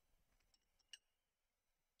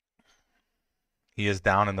 He is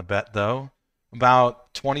down in the bet, though.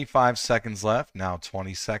 About 25 seconds left. Now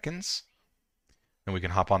 20 seconds. And we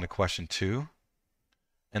can hop on to question 2.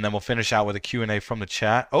 And then we'll finish out with a Q&A from the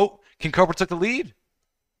chat. Oh, King Cobra took the lead.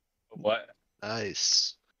 What?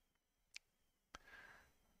 Nice.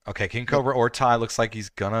 Okay, King Cobra or tie looks like he's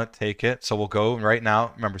gonna take it. So we'll go right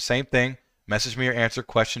now. Remember, same thing. Message me your answer.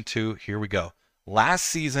 Question 2. Here we go. Last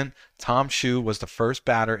season, Tom Shu was the first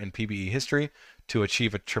batter in PBE history to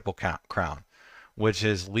achieve a triple crown, which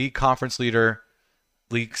is league conference leader,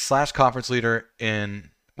 league/conference leader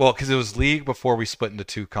in, well, because it was league before we split into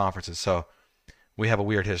 2 conferences. So we have a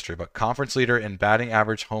weird history, but conference leader in batting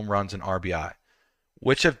average, home runs, and RBI.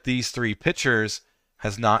 Which of these 3 pitchers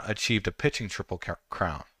has not achieved a pitching triple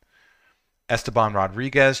crown? Esteban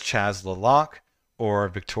Rodriguez, Chaz LeLocq, or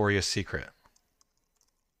Victoria's Secret?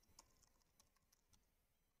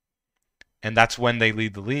 And that's when they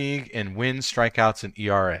lead the league in wins, strikeouts, and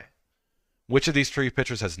ERA. Which of these 3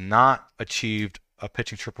 pitchers has not achieved a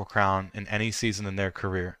pitching triple crown in any season in their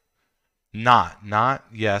career? Not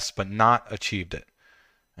yes, but not achieved it.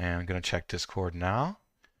 And I'm going to check Discord now.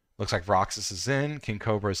 Looks like Roxas is in. King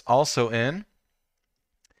Cobra is also in.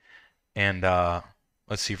 And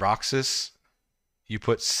let's see, Roxas, you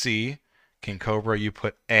put C. King Cobra, you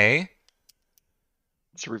put A.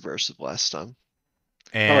 It's a reverse of last time.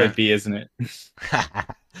 Probably And B, isn't it?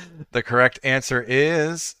 the correct answer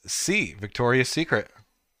is C. Victoria's Secret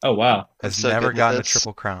Oh, wow. has So never good. gotten a That's-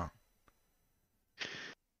 triple crown.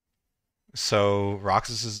 So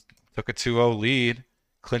Roxas took a 2-0 lead,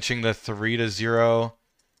 clinching the 3-0.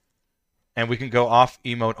 And we can go off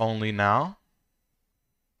emote only now.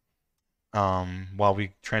 While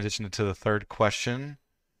we transition into the third question.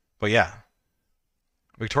 But yeah,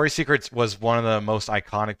 Victoria's Secret was one of the most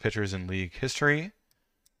iconic pitchers in league history.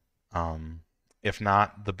 If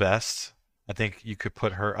not the best. I think you could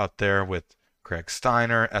put her up there with Greg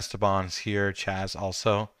Steiner. Esteban's here. Chaz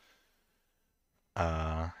also.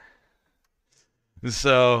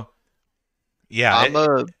 So yeah, I'm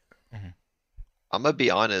Mhm. gonna be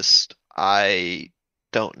honest. I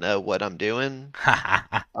don't know what I'm doing.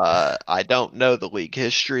 I don't know the league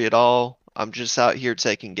history at all. I'm just out here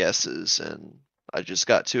taking guesses, and I just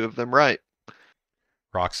got 2 of them right.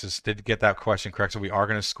 Roxas did get that question correct, so we are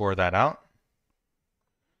going to score that out.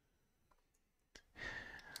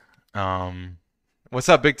 What's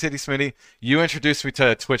up, Big Titty Smitty? You introduced me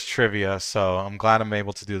to Twitch trivia, so I'm glad I'm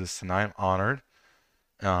able to do this tonight. I'm honored.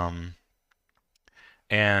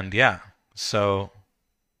 And yeah, so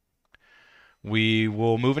we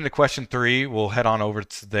will move into question 3. We'll head on over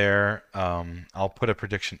to there. I'll put a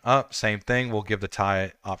prediction up. Same thing. We'll give the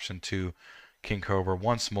tie option to King Cobra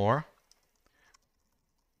once more.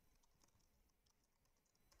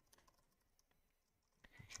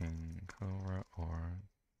 King Cobra or...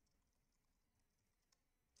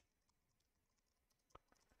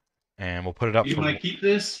 And we'll put it up You for... want to keep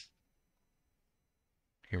this?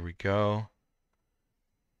 Here we go.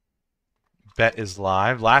 Bet is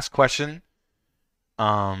live. Last question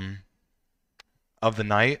of the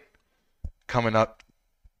night coming up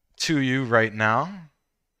to you right now.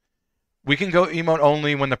 We can go emote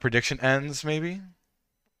only when the prediction ends, maybe.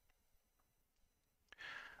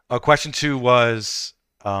 Question 2 was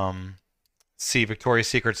C, Victoria's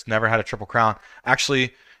Secret's never had a Triple Crown.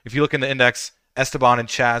 Actually, if you look in the index, Esteban and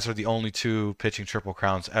Chaz are the only 2 pitching Triple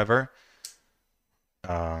Crowns ever.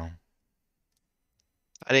 I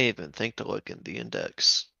didn't even think to look in the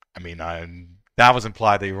index. I mean, that was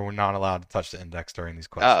implied that you were not allowed to touch the index during these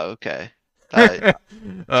questions. Oh, okay.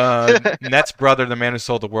 Net's brother, the man who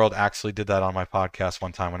sold the world, actually did that on my podcast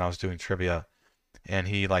one time when I was doing trivia, and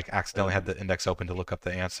he like accidentally had the index open to look up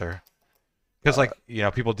the answer. Because like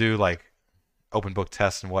people do like open book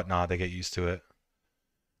tests and whatnot, they get used to it.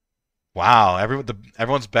 Wow,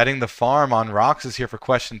 everyone's betting the farm on Roxas here for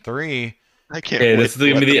question 3. I can't. Okay, this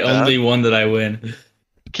is gonna be the only one that I win.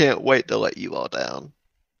 Can't wait to let you all down.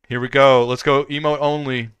 Here we go. Let's go emote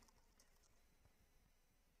only.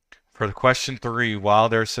 For the question 3, while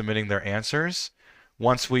they're submitting their answers,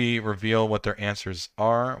 once we reveal what their answers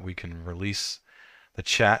are, we can release the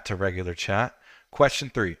chat to regular chat. Question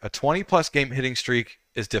 3, a 20-plus game hitting streak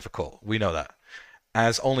is difficult. We know that.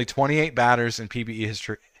 As only 28 batters in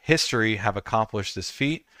PBE history have accomplished this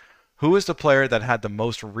feat, who is the player that had the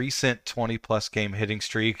most recent 20-plus game hitting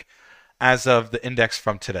streak as of the index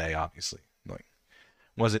from today, obviously?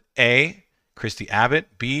 Was it A, Christy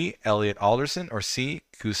Abbott, B, Elliot Alderson, or C,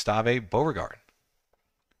 Gustave Beauregard?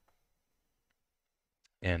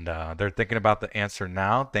 And they're thinking about the answer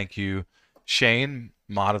now. Thank you, Shane,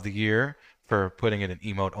 Mod of the Year, for putting it in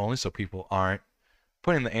emote only so people aren't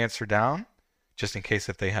putting the answer down, just in case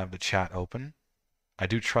if they have the chat open. I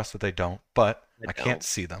do trust that they don't, but I can't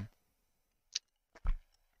see them.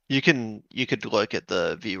 You could look at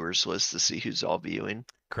the viewers list to see who's all viewing.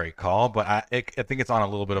 Great call, but I think it's on a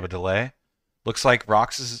little bit of a delay. Looks like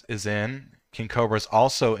Roxas is in. King Cobra's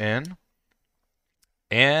also in.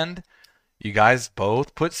 And you guys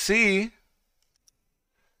both put C.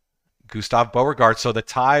 Gustave Beauregard. So the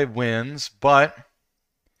tie wins, but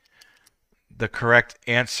the correct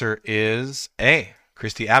answer is A.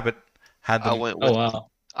 Christy Abbott had the...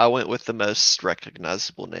 I went with the most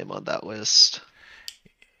recognizable name on that list.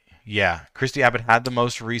 Yeah, Christy Abbott had the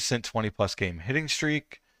most recent 20-plus game hitting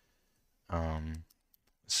streak.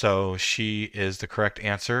 So she is the correct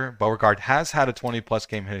answer. Beauregard has had a 20-plus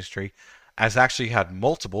game hitting streak, has actually had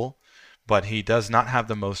multiple, but he does not have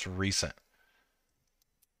the most recent.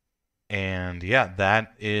 And yeah,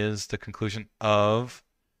 that is the conclusion of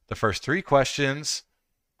the first 3 questions.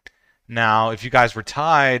 Now, if you guys were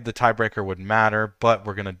tied, the tiebreaker wouldn't matter, but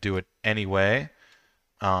we're going to do it anyway.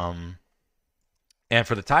 And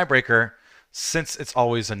for the tiebreaker, since it's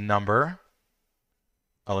always a number,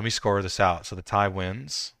 let me score this out. So the tie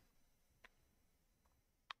wins.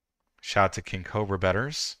 Shout out to King Cobra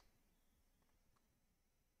betters.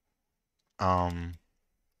 But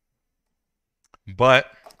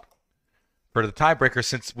for the tiebreaker,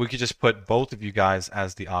 since we could just put both of you guys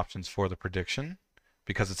as the options for the prediction,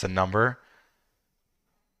 because it's a number.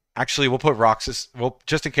 Actually, we'll put Roxas. Well,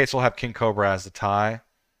 just in case, we'll have King Cobra as the tie,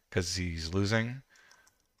 because he's losing.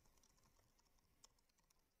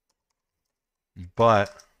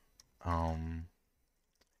 But,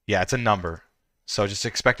 yeah, it's a number. So just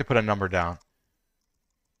expect to put a number down.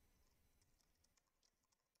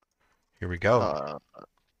 Here we go. I'm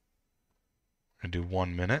going to do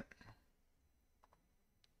 1 minute.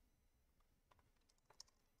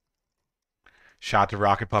 Shout out to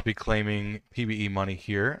Rocket Puppy claiming PBE money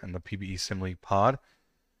here in the PBE Sim League pod.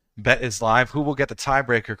 Bet is live. Who will get the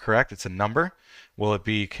tiebreaker correct? It's a number. Will it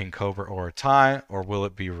be King Cobra or a tie, or will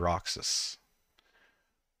it be Roxas?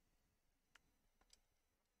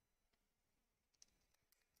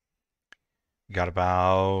 Got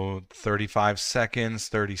about 35 seconds,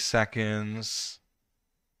 30 seconds.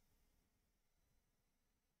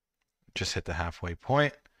 Just hit the halfway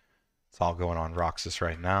point. It's all going on Roxas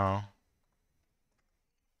right now.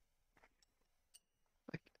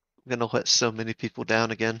 I'm gonna let so many people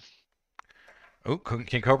down again. Oh,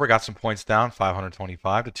 King Cobra got some points down,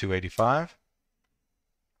 525 to 285.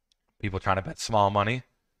 People trying to bet small money.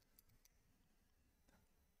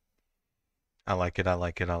 I like it, I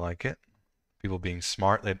like it, I like it. People being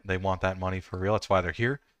smart, they want that money for real. That's why they're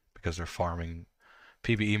here, because they're farming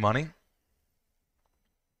PBE money.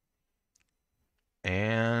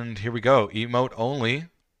 And here we go, emote only.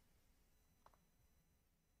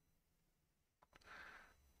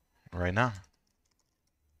 Right now.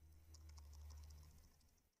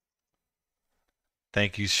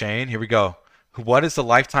 Thank you, Shane. Here we go. What is the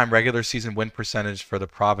lifetime regular season win percentage for the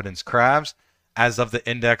Providence Crabs as of the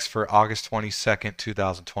index for August 22nd,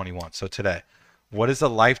 2021? So today, what is the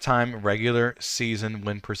lifetime regular season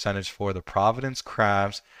win percentage for the Providence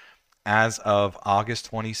Crabs as of August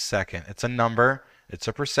 22nd? It's a number. It's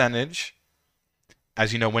a percentage.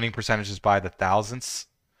 As you know, winning percentage is by the thousandths.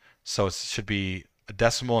 So it should be a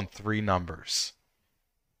decimal and 3 numbers.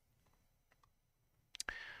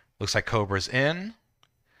 Looks like Cobra's in.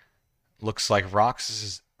 Looks like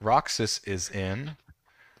Roxas is in.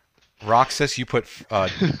 Roxas, you put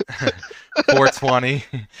 420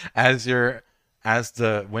 as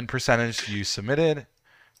the win percentage you submitted.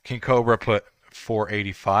 King Cobra put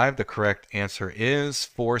 485. The correct answer is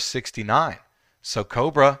 469. So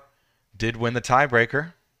Cobra did win the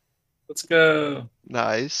tiebreaker. Let's go.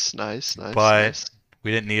 Nice. But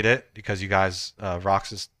we didn't need it because you guys,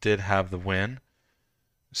 Roxas did have the win.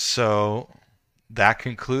 So that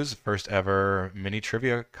concludes the first ever mini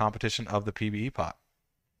trivia competition of the PBE pot.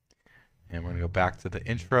 And we're going to go back to the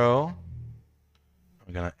intro.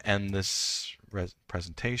 I'm going to end this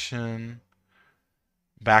presentation.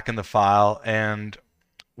 Back in the file. And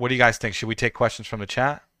what do you guys think? Should we take questions from the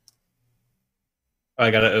chat? Oh,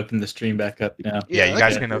 I got to open the stream back up now. Yeah,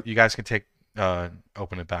 you guys can take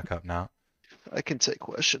open it back up now. I can take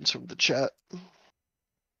questions from the chat.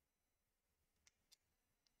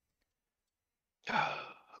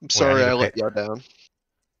 I'm sorry I let y'all down.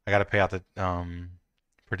 I got to pay out the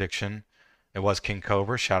prediction. It was King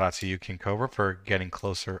Cobra. Shout out to you, King Cobra, for getting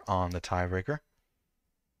closer on the tiebreaker.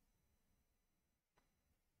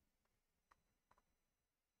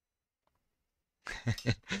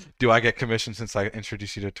 Do I get commission since I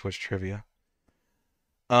introduced you to Twitch trivia?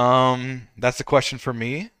 That's a question for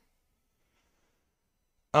me.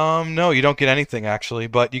 No, you don't get anything actually,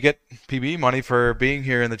 but you get PBE money for being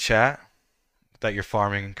here in the chat that you're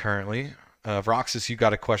farming currently. Roxas, you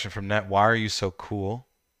got a question from Net. Why are you so cool?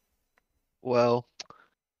 Well,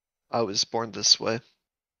 I was born this way.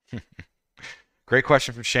 Great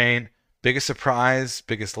question from Shane. Biggest surprise,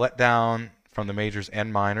 biggest letdown from the majors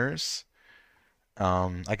and minors.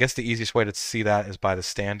 I guess the easiest way to see that is by the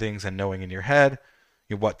standings and knowing in your head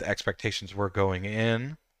what the expectations were going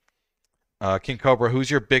in. King Cobra, who's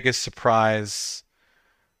your biggest surprise?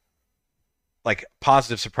 Like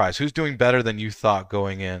positive surprise. Who's doing better than you thought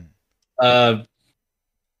going in?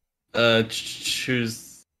 Choose.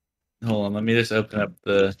 Hold on, let me just open up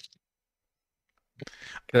the.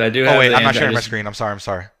 Because I do have. Oh wait, I'm not sharing my screen. I'm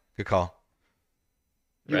sorry. Good call.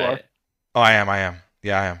 You are. Oh, I am.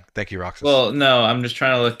 Yeah, I am. Thank you, Roxas. Well, no, I'm just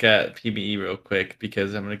trying to look at PBE real quick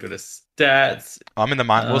because I'm gonna go to stats. I'm in the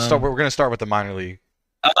minor. We're gonna start with the minor league.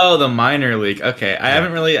 Oh, the minor league. Okay, I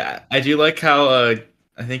haven't really. I do like how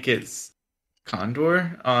I think it's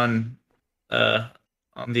Condor on the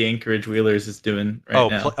Anchorage Wheelers is doing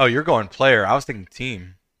right now. You're going player. I was thinking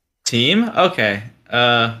team. Team? Okay.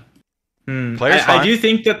 Player's I do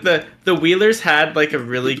think that the Wheelers had like a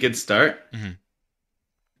really good start.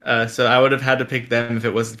 Mm-hmm. So I would have had to pick them if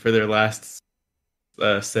it wasn't for their last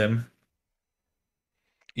sim.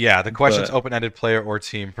 Yeah, the question's open-ended player or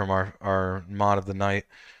team from our mod of the night.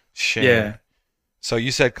 Shane. Yeah. So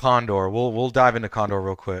you said Condor. We'll dive into Condor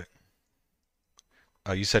real quick.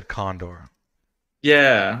 You said Condor.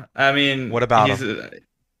 Yeah, I mean, what about him?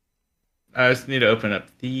 I just need to open up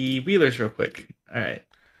the Wheelers real quick. All right,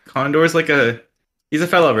 Condor's like he's a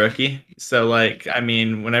fellow rookie, so like I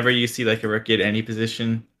mean, whenever you see like a rookie at any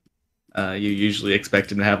position, you usually expect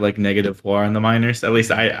him to have like negative WAR in the minors. At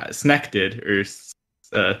least Sneck did, or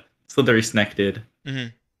Slithery Sneck did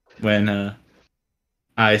when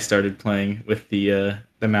I started playing with the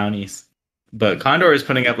Mounties. But Condor is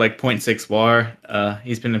putting up like 0.6 WAR.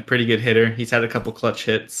 He's been a pretty good hitter. He's had a couple clutch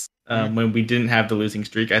hits. When we didn't have the losing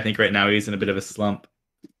streak, I think right now he's in a bit of a slump.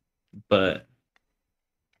 But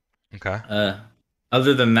okay.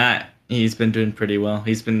 Other than that, he's been doing pretty well.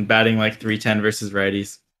 He's been batting like 310 versus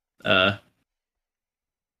righties.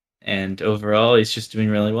 And overall, he's just doing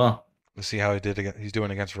really well. Let's see how he's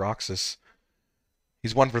doing against Roxas.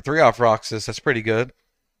 He's 1 for 3 off Roxas. That's pretty good.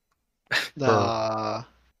 Nah.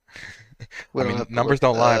 I mean, numbers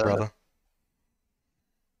don't lie, brother.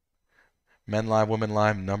 Men lie, women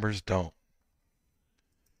lie, numbers don't.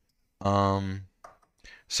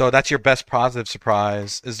 So that's your best positive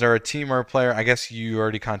surprise. Is there a team or a player? I guess you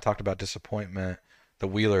already kind of talked about disappointment, the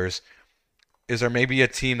Wheelers. Is there maybe a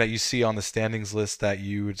team that you see on the standings list that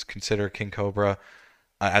you would consider King Cobra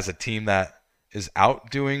as a team that is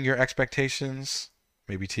outdoing your expectations?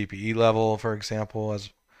 Maybe TPE level, for example,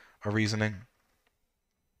 as a reasoning?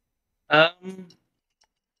 I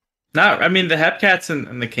mean, the Hepcats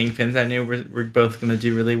and the Kingpins I knew were both going to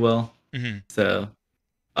do really well. Mm-hmm. So,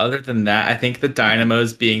 other than that, I think the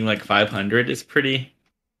Dynamos being like 500 is pretty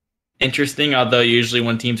interesting. Although usually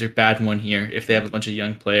when teams are bad one year, if they have a bunch of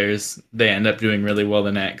young players, they end up doing really well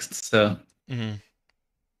the next. So,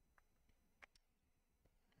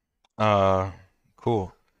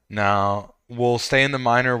 cool. Now we'll stay in the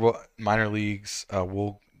minor leagues.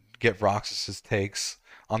 We'll get Roxas's takes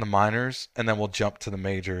on the minors, and then we'll jump to the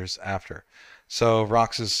majors after. So,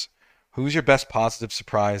 Roxas, who's your best positive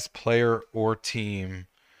surprise player or team,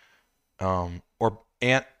 or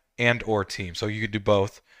team? So you could do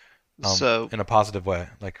both, So in a positive way.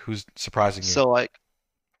 Like, who's surprising you? so like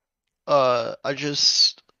I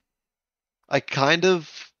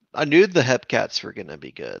knew the Hepcats were gonna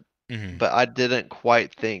be good, Mhm. but I didn't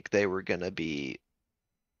quite think they were gonna be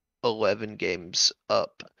 11 games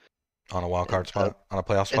up On a wild card in the spot, on a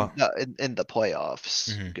playoff spot. in the playoffs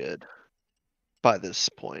Mhm. good by this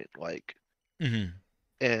point. Like, Mhm.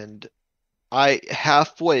 and I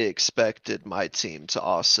halfway expected my team to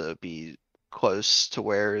also be close to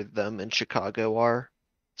where them in Chicago are.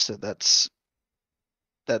 So that's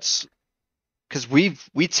because we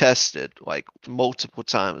tested like multiple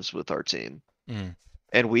times with our team, Mhm.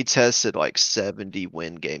 and we tested like 70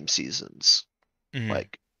 win game seasons, Mhm.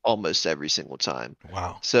 like almost every single time.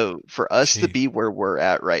 Wow. So for us to Jeez. be where we're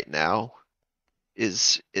at right now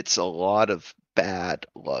it's a lot of bad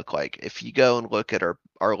luck. Like if you go and look at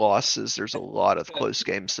our losses, there's a lot of close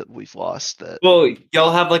games that we've lost that Well,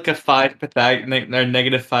 y'all have like a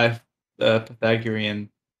negative 5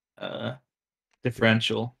 Pythagorean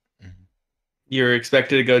differential. Mhm. You're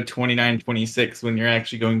expected to go 29-26 when you're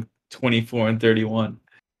actually going 24-31.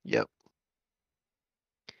 yep.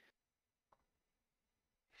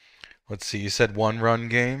 Let's see. You said 1-run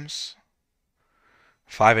games.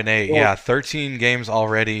 5-8. Well- Yeah, 13 games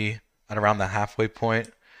already at around the halfway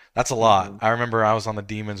point. That's a lot. I remember I was on the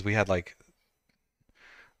Demons. We had like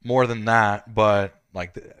more than that, but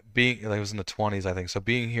like being like, it was in the 20s, I think. So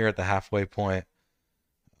being here at the halfway point,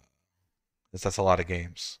 that's a lot of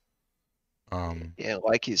games. Yeah,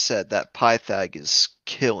 like you said, that Pythag is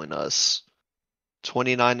killing us.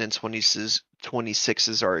 29 and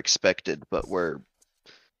 26s are expected, but we're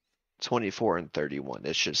 24 and 31.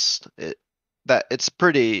 It's just it's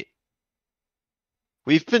pretty.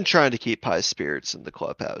 We've been trying to keep high spirits in the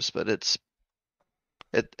clubhouse, but it's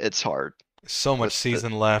hard. So much With the-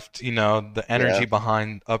 season left. You know, the energy Yeah.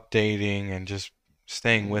 behind updating and just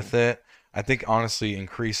staying Mm-hmm. with it, I think honestly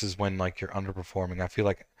increases when like you're underperforming. I feel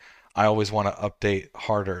like I always want to update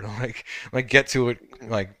harder, like get to it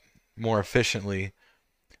like more efficiently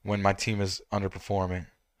when my team is underperforming.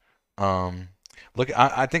 Look,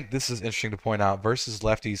 I think this is interesting to point out. Versus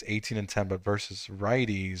lefties 18 and 10, but versus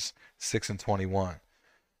righties 6 and 21.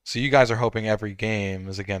 So you guys are hoping every game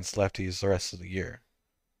is against lefties the rest of the year.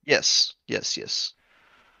 Yes, yes, yes.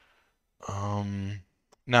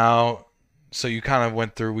 Now, so you kind of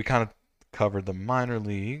went through. We kind of covered the minor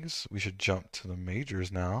leagues. We should jump to the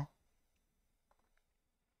majors now.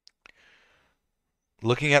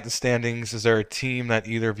 Looking at the standings, is there a team that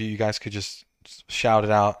either of you guys could just shout it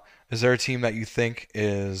out? Is there a team that you think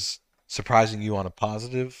is surprising you on a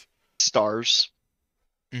positive? Stars.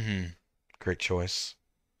 Great choice.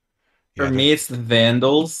 For Yeah, me, it's the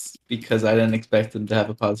Vandals because I didn't expect them to have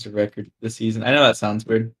a positive record this season. I know that sounds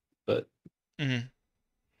weird, but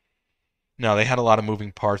no, they had a lot of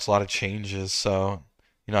moving parts, a lot of changes. So,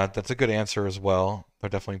 you know, that's a good answer as well. They're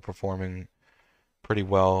definitely performing pretty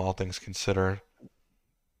well, all things considered.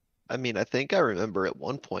 I mean, I think I remember at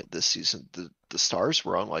one point this season the Stars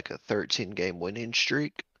were on like a 13 game winning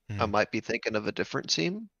streak. I Mhm. might be thinking of a different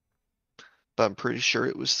team, but I'm pretty sure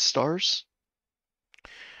it was the Stars.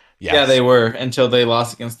 yeah, they were until they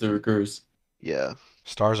lost against the Recruits. Yeah.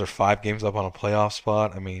 Stars are 5 games up on a playoff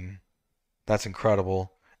spot. I mean, that's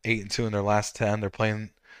incredible. 8-2 in their last 10. They're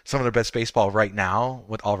playing some of their best baseball right now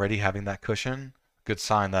with already having that cushion. Good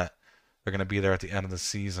sign that they're going to be there at the end of the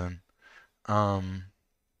season.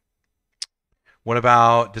 What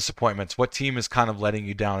about disappointments? What team is kind of letting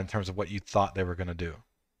you down in terms of what you thought they were going to do?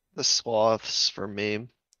 The Sloths for me.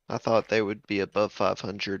 I thought they would be above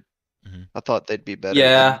 500. Mhm. I thought they'd be better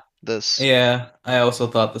Yeah. than this. Yeah, I also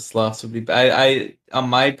thought the Sloths would be. I on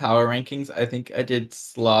my power rankings, I think I did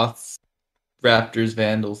Sloths, Raptors,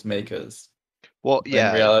 Vandals, Makers. Well, But yeah,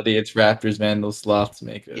 in reality, it's Raptors, Vandals, Sloths,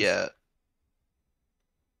 Makers. yeah.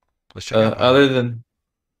 Let's check out power. Other than,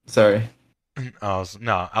 sorry.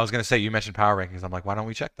 No, I was going to say you mentioned power rankings. I'm like, why don't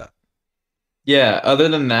we check that? Yeah, other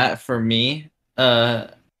than that, for me, for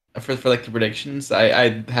like the predictions, I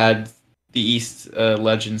had the East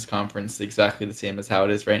Legends Conference exactly the same as how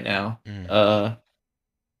it is right now.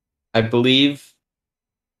 I believe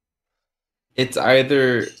it's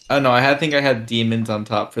either. Oh no, think I had Demons on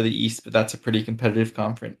top for the East, but that's a pretty competitive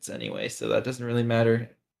conference anyway, so that doesn't really matter.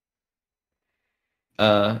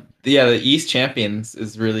 The East Champions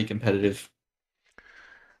is really competitive.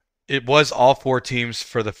 It was all 4 teams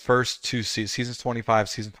for the first 2 seasons, seasons 25,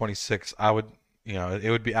 season 26. I would it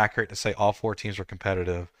would be accurate to say all 4 teams were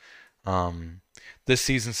competitive. This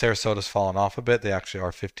season, Sarasota's fallen off a bit. They actually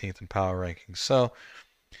are 15th in power rankings. So,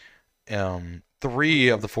 3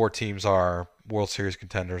 of the 4 teams are World Series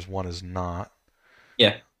contenders. 1 is not.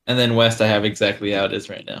 Yeah, and then West, I have exactly how it is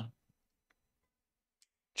right now.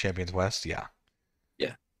 Champions West, yeah.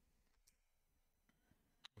 Yeah.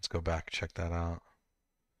 Let's go back and check that out.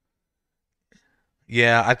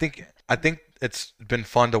 Yeah, I think it's been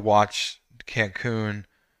fun to watch Cancun,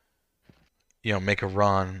 make a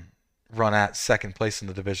run at second place in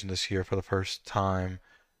the division this year for the first time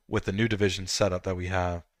with the new division setup that we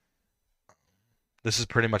have. This has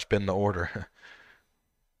pretty much been the order.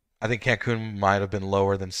 I think Cancun might have been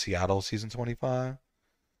lower than Seattle season 25.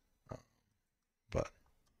 But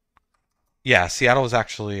yeah, Seattle was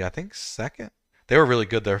actually, I think, second. They were really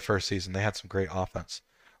good their first season. They had some great offense.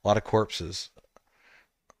 A lot of corpses.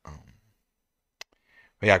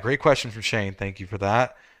 But yeah, great question from Shane. Thank you for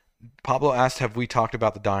that. Pablo asked, have we talked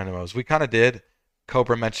about the Dynamos? We kind of did.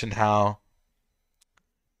 Cobra mentioned how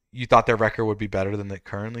you thought their record would be better than it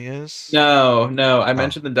currently is. No. I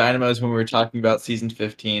mentioned the Dynamos when we were talking about season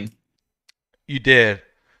 15. You did.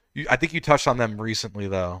 I think you touched on them recently,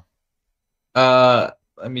 though. Let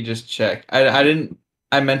me just check. I didn't.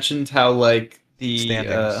 I mentioned how like the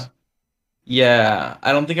standings. Yeah,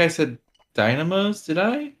 I don't think I said Dynamos. Did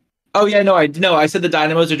I? Oh yeah, no. I said the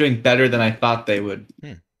Dynamos are doing better than I thought they would.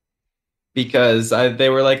 Because they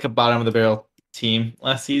were like a bottom of the barrel team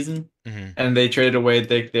last season, and they traded away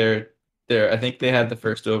their I think they had the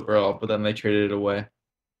first overall, but then they traded it away.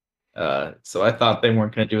 So I thought they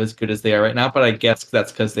weren't going to do as good as they are right now, but I guess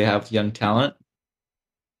that's because they have young talent.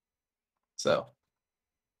 So.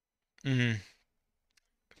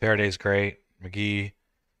 Faraday's great. McGee.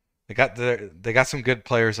 They got some good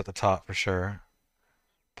players at the top for sure.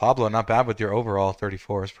 Pablo, not bad with your overall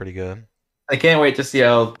 34 is pretty good. I can't wait to see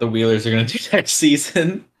how the Wheelers are going to do next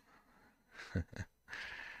season. We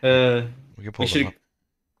can pull them up.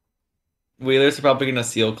 Wheelers are probably going to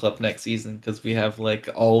seal club next season because we have like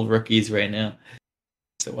all rookies right now.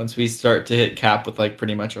 So once we start to hit cap with like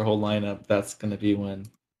pretty much our whole lineup, that's going to be when.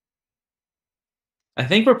 I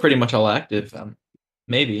think we're pretty much all active.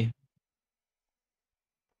 Maybe.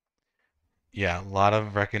 Yeah, a lot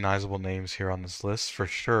of recognizable names here on this list for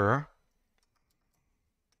sure.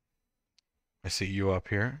 I see you up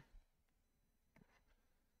here.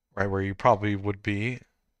 Right where you probably would be,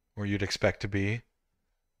 where you'd expect to be,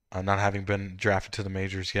 not having been drafted to the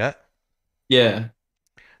majors yet. Yeah.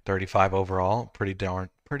 35 overall, pretty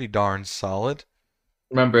darn solid.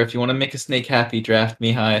 Remember, if you want to make a snake happy, draft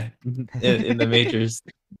me high in the majors.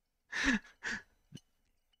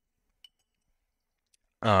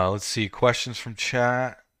 Let's see. Questions from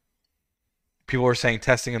chat. People are saying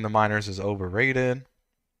testing in the minors is overrated.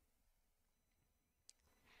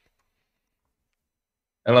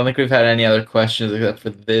 I don't think we've had any other questions except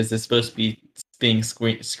for this. It's supposed to be being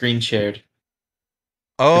screen shared.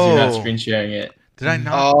 Oh, you're not screen sharing it. Did I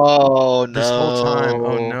not? Oh no! This whole time.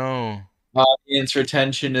 Oh no! Audience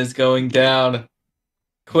retention is going down.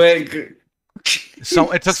 Quick!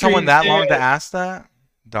 So it took someone that long to ask that?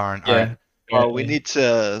 Darn. Yeah. Right. Oh, we need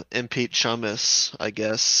to impeach Hummus, I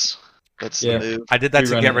guess. That's the move. I did that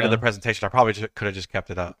to get rid of the presentation. I probably could have just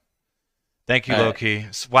kept it up. Thank you, Loki.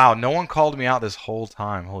 Wow, no one called me out this whole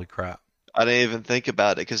time. Holy crap. I didn't even think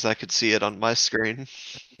about it because I could see it on my screen.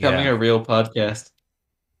 Becoming a real podcast.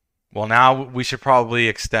 Well, now we should probably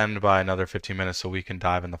extend by another 15 minutes so we can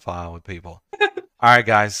dive in the file with people. All right,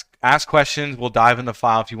 guys. Ask questions. We'll dive in the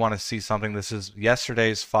file if you want to see something. This is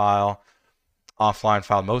yesterday's file, offline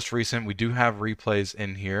file, most recent. We do have replays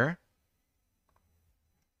in here.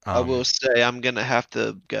 I will say I'm going to have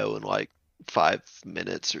to go in like 5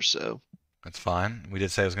 minutes or so. That's fine. We did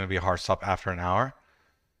say it was going to be a hard stop after an hour.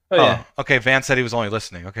 Oh, yeah. Okay, Van said he was only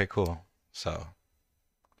listening. Okay, cool. So,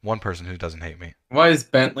 one person who doesn't hate me. Why is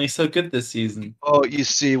Bentley so good this season? Oh, you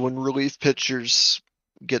see, when relief pitchers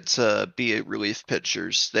get to be relief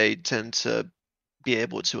pitchers, they tend to be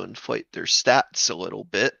able to inflate their stats a little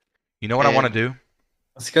bit. You know what I want to do?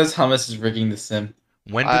 It's because Hummus is rigging the sim.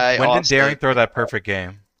 When did Daring throw that perfect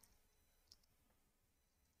game?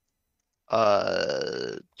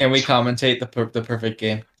 Can we commentate the perfect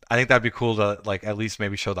game? I think that'd be cool to at least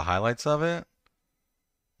maybe show the highlights of it.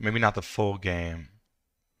 Maybe not the full game.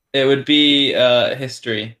 It would be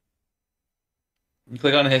history. You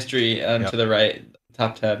click on history to the right,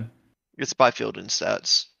 top tab. It's by field and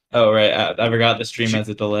stats. Oh right, I forgot the stream has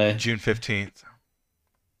a delay. June 15th.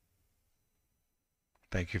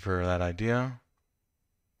 Thank you for that idea.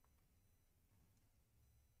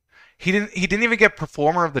 He didn't even get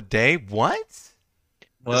performer of the day. What?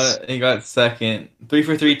 What? He got second. 3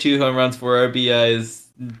 for 3, 2 home runs, 4 RBIs,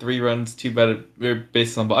 3 runs, 2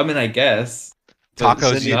 bases on ball. I mean, I guess.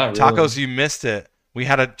 Tacos, you, not tacos, really. you missed it. We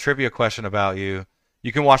had a trivia question about you.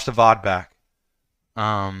 You can watch the VOD back.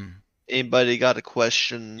 Anybody got a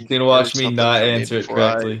question? You can or watch me something not for me answer it before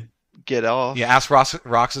I correctly. get off? Yeah, ask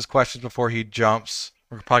Rox's questions before he jumps.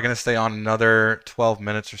 We're probably gonna stay on another 12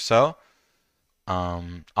 minutes or so.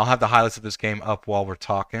 I'll have the highlights of this game up while we're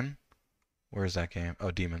talking. Where is that game?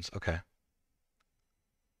 Oh, Demons. Okay.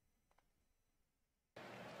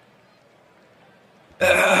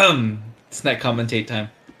 It's not commentate time.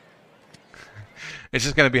 It's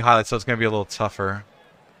just gonna be highlights, so it's gonna be a little tougher.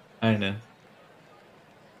 I know.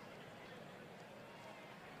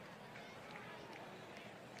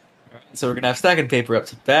 So we're gonna have stacking paper up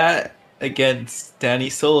to bat against Danny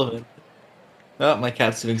Sullivan. Oh, my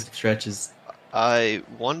cat's doing some stretches. I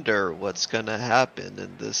wonder what's gonna happen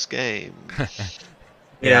in this game.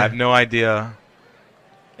 Yeah, I have no idea.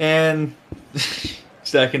 And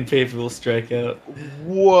stacking paper will strike out.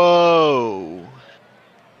 Whoa!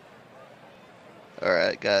 All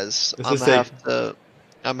right, guys. This I'm is gonna safe.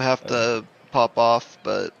 have to pop off,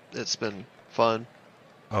 but it's been fun.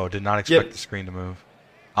 Oh, did not expect the screen to move.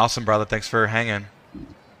 Awesome, brother. Thanks for hanging.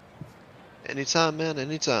 Anytime, man.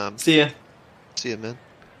 Anytime. See ya. See ya, man.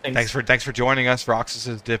 Thanks for joining us. Roxas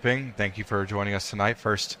is dipping. Thank you for joining us tonight.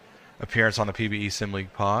 First appearance on the PBE Sim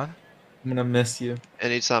League pod. I'm gonna miss you.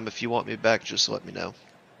 Anytime. If you want me back, just let me know.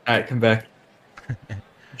 Alright, come back.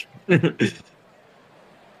 I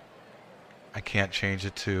can't change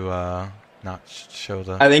it to not show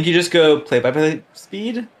the. I think you just go play-by-play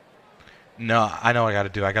speed No, I know what I got to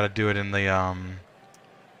do. I got to do it in the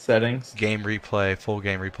settings. game replay, full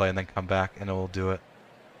game replay, and then come back and it will do it.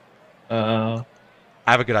 Uh,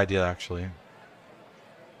 I have a good idea actually.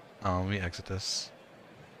 Let me exit this.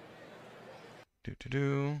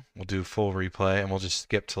 We'll do full replay and we'll just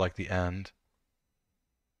skip to like the end.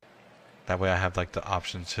 That way I have like the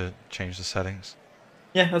option to change the settings.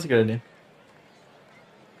 yeah, that's a good idea.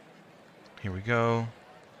 Here we go.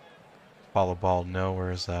 Follow ball, no,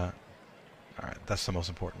 where is that? Alright, that's the most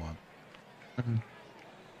important one. Mm-hmm.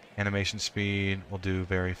 Animation speed, we'll do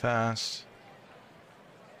very fast.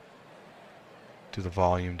 Do the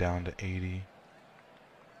volume down to 80.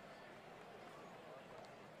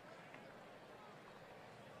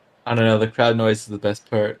 I don't know, the crowd noise is the best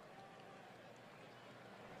part.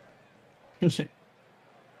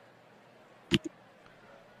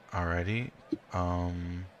 Alrighty.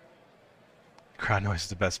 Crowd noise is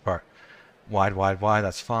the best part. Wide,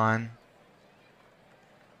 that's fine.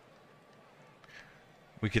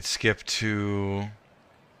 We could skip to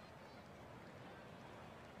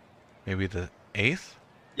maybe the 8th?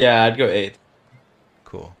 Yeah, I'd go 8th.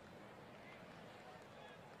 Cool.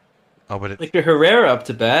 Oh, but Like your Herrera up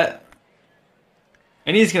to bat.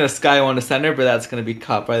 And he's gonna sky one to center, but that's gonna be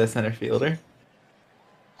caught by the center fielder.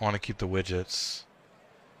 I want to keep the widgets.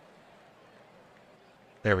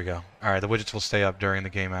 There we go. Alright, the widgets will stay up during the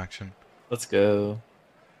game action. Let's go.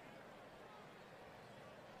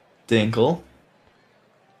 Dinkle.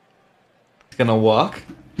 He's gonna walk.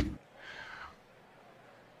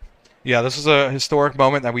 Yeah, this is a historic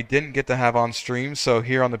moment that we didn't get to have on stream. So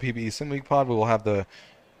here on the PBE Sim League pod, we will have the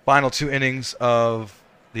final 2 innings of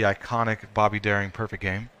the iconic Bobby Daring perfect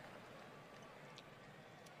game.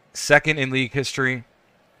 Second in league history.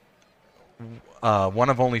 One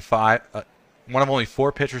of only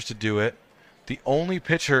 4 pitchers to do it. The only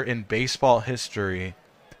pitcher in baseball history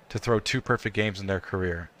to throw 2 perfect games in their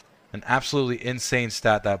career. An absolutely insane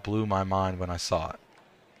stat that blew my mind when I saw it.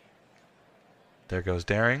 There goes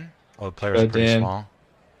Daring. Oh, the players are pretty small.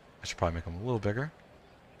 I should probably make them a little bigger.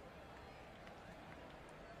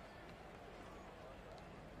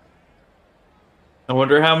 I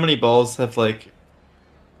wonder how many balls have like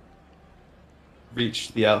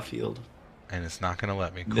reached the outfield. And it's not going to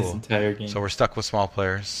let me. Cool. This entire game. So we're stuck with small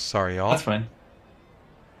players. Sorry, y'all. That's fine.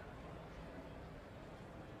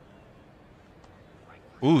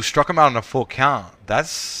 Ooh, struck him out on a full count.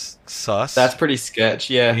 That's sus. That's pretty sketch,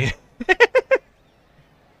 yeah.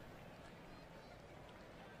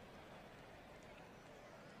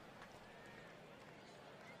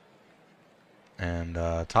 And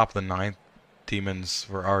top of the 9th, Demons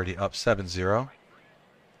were already up 7-0.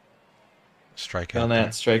 Strikeout.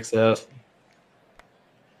 That strikes out.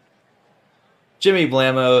 Jimmy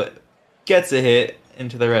Blamo gets a hit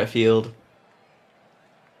into the right field.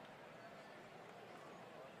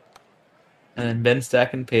 And Ben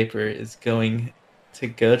Stacking Paper is going to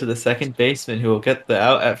go to the second baseman who will get the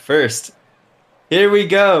out at first. Here we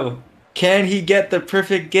go. Can he get the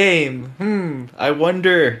perfect game? I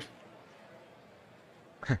wonder.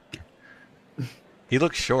 He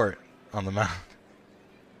looks short on the mound.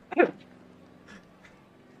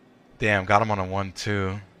 Damn, got him on a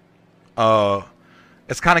 1-2. Oh,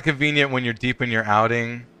 it's kind of convenient when you're deep in your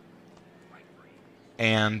outing.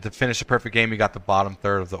 And to finish a perfect game, you got the bottom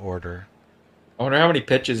third of the order. I wonder how many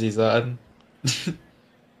pitches he's on.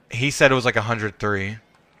 He said it was like 103.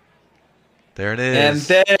 There it is.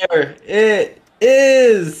 And there it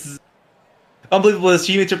is. Unbelievable. This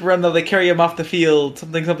championship run, though. They carry him off the field.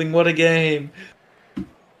 Something, something. What a game.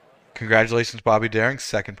 Congratulations, Bobby Daring.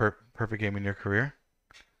 Second perfect game in your career.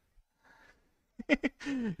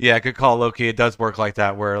 Yeah, good call, Loki. It does work like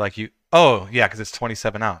that where like you... Oh, yeah, because it's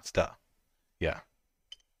 27 outs. Duh. Yeah.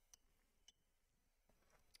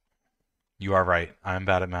 You are right. I'm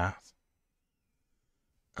bad at math.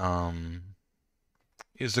 The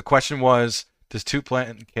question was, does Two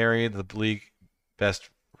Plant carry the league best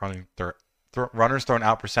running runners thrown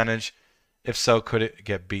out percentage? If so, could it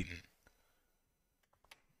get beaten?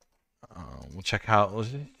 We'll check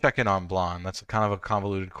in on Blonde. That's kind of a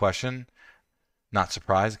convoluted question. Not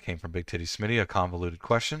surprised. It came from Big Titty Smitty. A convoluted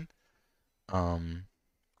question.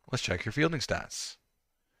 Let's check your fielding stats.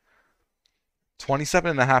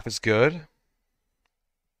 27.5 is good.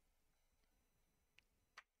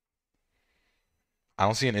 I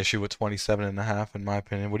don't see an issue with 27.5 in my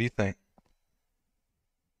opinion. What do you think?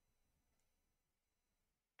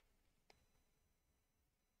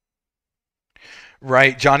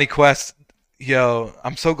 Right, Johnny Quest. Yo,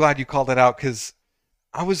 I'm so glad you called it out because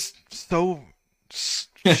I was so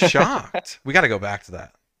shocked. We got to go back to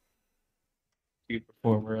that. Good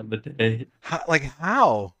performer on the day. How? I don't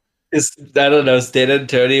know. Stan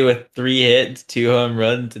Antoni with 3 hits, 2 home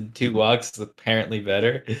runs, and 2 walks is apparently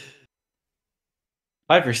better.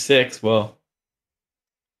 5 or 6. Well,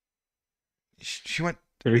 he went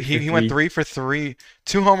 3 for 3.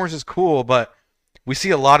 2 homers is cool, but we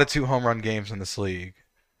see a lot of 2 home run games in this league.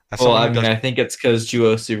 I think it's because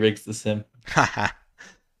Juosu rigs the sim.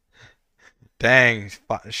 Dang,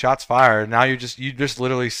 shots fired. Now you just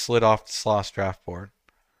literally slid off the Sloth's draft board.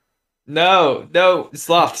 No,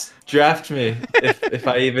 Sloths, draft me if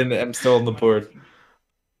I even am still on the board.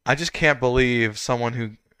 I just can't believe someone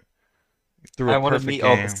who threw a perfect game. I want to meet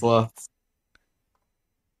all the Sloths.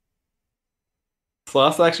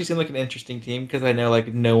 Sloths actually seem like an interesting team because I know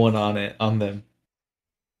like no one on them.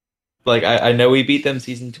 Like I know we beat them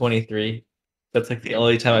season 23. That's like the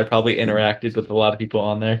only time I probably interacted with a lot of people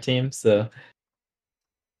on their team. So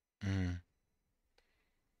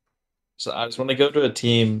I just want to go to a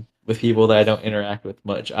team with people that I don't interact with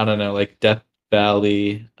much. I don't know, like Death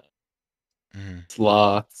Valley,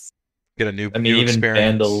 Sloths. Get a new even experience.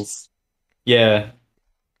 Vandals. Yeah.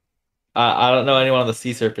 I don't know anyone on the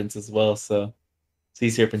Sea Serpents as well, so Sea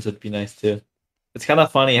Serpents would be nice too. It's kind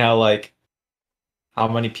of funny how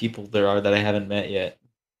many people there are that I haven't met yet.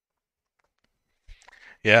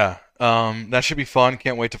 Yeah. That should be fun.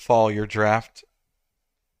 Can't wait to follow your draft.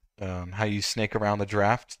 How you snake around the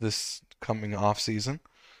draft this coming off season.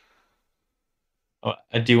 Oh,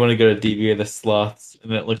 I do want to go to DB of the Sloths,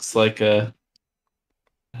 and it looks like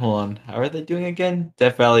hold on, how are they doing again?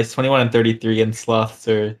 Death Valley's 21-33, and Sloths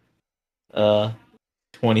are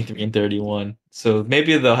 23-31. So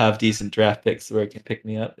maybe they'll have decent draft picks where it can pick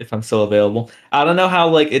me up if I'm still available. I don't know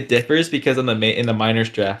how it differs because in the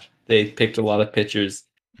minors draft they picked a lot of pitchers.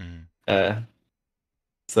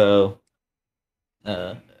 So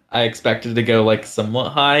I expected to go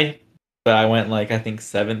somewhat high, but I went I think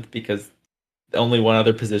 7th because only one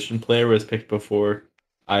other position player was picked before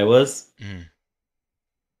I was,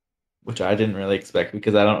 which I didn't really expect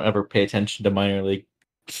because I don't ever pay attention to minor league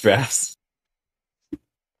drafts.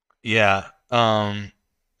 Yeah.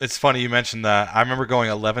 It's funny you mentioned that. I remember going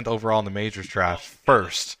 11th overall in the majors draft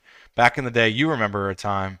first. Back in the day, you remember a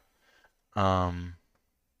time.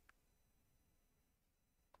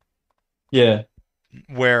 Yeah.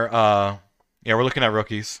 Where we're looking at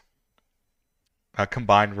rookies.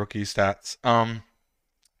 Combined rookie stats.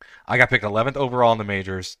 I got picked 11th overall in the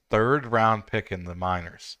majors, 3rd round pick in the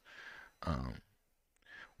minors.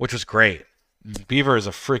 Which was great. Beaver is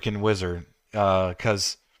a freaking wizard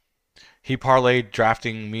because he parlayed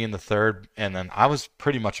drafting me in the 3rd, and then I was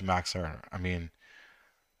pretty much a max earner. I mean,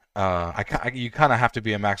 you kind of have to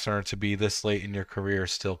be a max earner to be this late in your career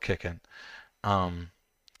still kicking.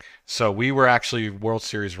 So we were actually World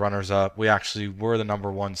Series runners-up. We actually were the number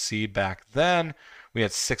 1 seed back then. We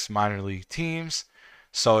had 6 minor league teams,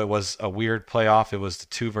 so it was a weird playoff. It was the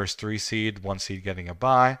 2 versus 3 seed, 1 seed getting a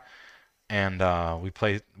bye, and we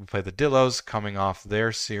played the Dillos coming off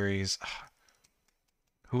their series.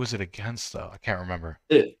 Who was it against, though? I can't remember.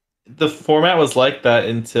 The format was like that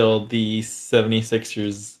until the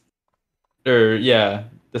 76ers the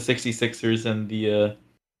 66ers and the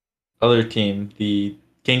other team, the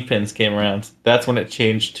Kingpins, came around, that's when it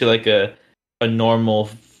changed to like a normal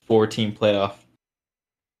 4-team playoff.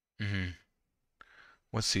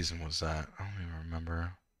 What season was that? I don't even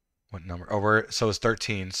remember what number. Oh, so it's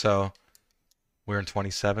 13. So we're in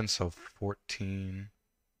 27. So 14.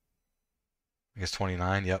 I guess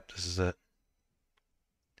 29. Yep, this is it.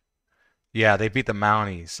 Yeah, they beat the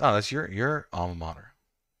Mounties. Oh, that's your alma mater.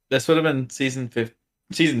 This would have been season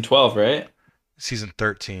 12, right? Season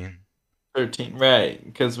 13. 13, right?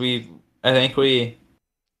 Because I think we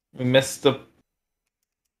missed the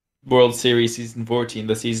World Series season 14,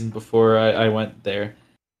 the season before I went there.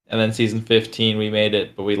 And then season 15 we made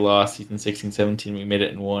it, but we lost. Season 16, 17 we made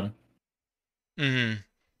it and won.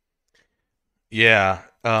 Yeah.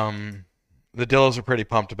 The Dillos are pretty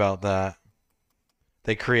pumped about that.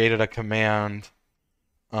 They created a command,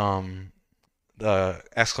 the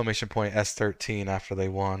exclamation point S13 after they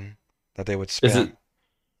won that they would spam. Is it?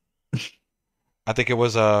 I think it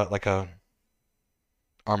was like a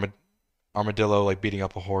armadillo like beating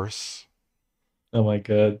up a horse. Oh my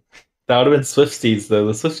god. That would have been Swifties though.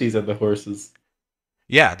 The Swifties are the horses.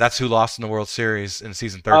 Yeah, that's who lost in the World Series in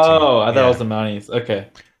season 13. Oh, I thought it was the Mounties. Okay.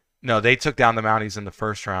 No, they took down the Mounties in the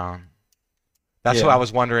first round. That's why I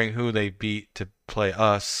was wondering who they beat to play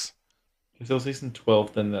us. So season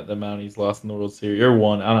 12, then the Mounties lost in the World Series, or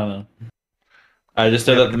won. I don't know. I just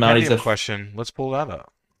know that the Mounties have question. Let's pull that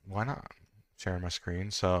up. Why not? Sharing my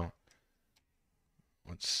screen. So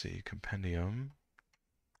let's see, compendium.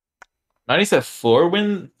 Mounties have 4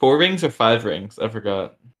 rings or 5 rings. I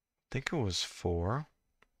forgot. I think it was 4.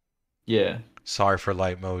 Yeah. Sorry for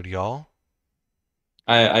light mode, y'all.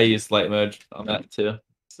 I used light mode on that too.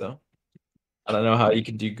 So I don't know how you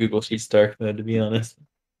can do Google Sheets dark mode, to be honest.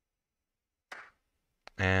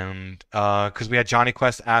 And because we had Johnny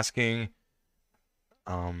Quest asking,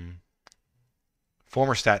 former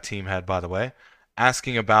stat team head, by the way,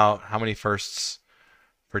 asking about how many firsts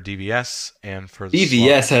for DVS and for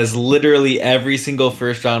DVS has literally every single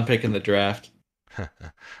first round pick in the draft.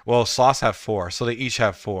 Well, Sloss have 4, so they each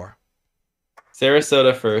have 4.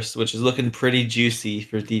 Sarasota first, which is looking pretty juicy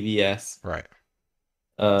for DVS. Right.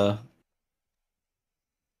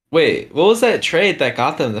 Wait, what was that trade that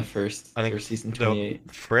got them the first? I think for season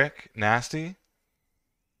 28. Frick Nasty.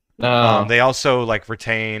 No. They also like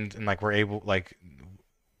retained and like were able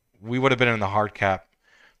we would have been in the hard cap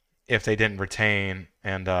if they didn't retain,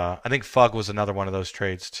 and I think Fug was another one of those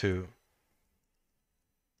trades too.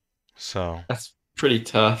 So that's pretty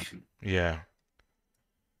tough. Yeah.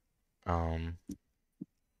 And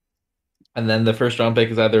then the first round pick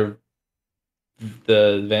is either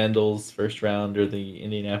the Vandals first round or the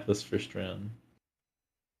Indianapolis first round.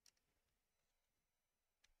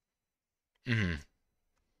 Yeah,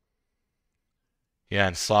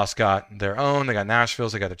 and Sloss got their own. They got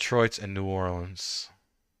Nashville's, they got Detroit's, and New Orleans.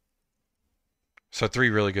 So 3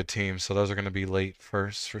 really good teams. So those are going to be late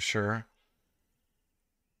first for sure.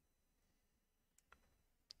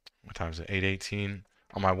 What time is it? 8:18.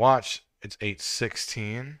 On my watch, it's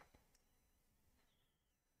 8:16.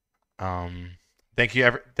 Thank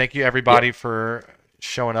you everybody for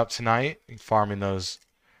showing up tonight and farming those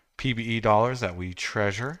PBE dollars that we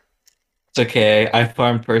treasure. It's okay. I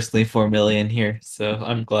farmed personally 4 million here, so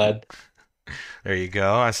I'm glad. There you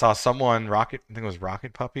go. I saw someone I think it was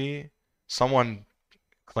Rocket Puppy. Someone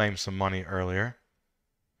claimed some money earlier.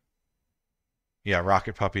 Yeah,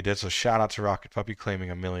 Rocket Puppy did. So shout out to Rocket Puppy claiming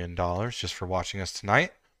 $1 million just for watching us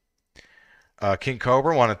tonight. King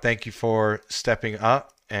Cobra, want to thank you for stepping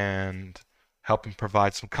up and helping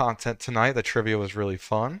provide some content tonight. The trivia was really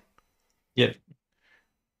fun. Yep.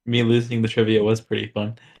 Me losing the trivia was pretty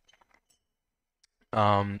fun.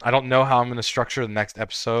 I don't know how I'm going to structure the next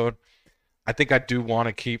episode. I think I do want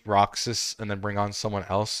to keep Roxas and then bring on someone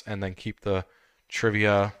else and then keep the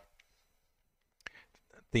trivia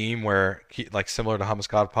theme where, like similar to Hummus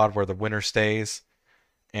God Pod, where the winner stays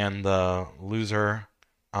and the loser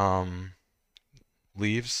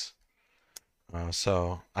leaves.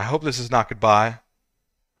 So I hope this is not goodbye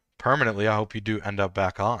permanently. I hope you do end up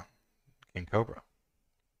back on King Cobra.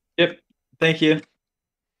 Yep. Thank you.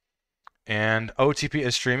 And OTP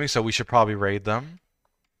is streaming, so we should probably raid them.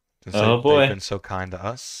 Oh boy. They've been so kind to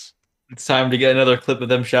us. It's time to get another clip of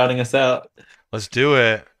them shouting us out. Let's do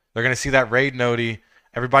it. They're going to see that raid noti.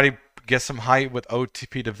 Everybody get some hype with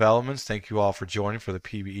OTP developments. Thank you all for joining for the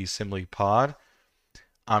PBE Sim League Pod.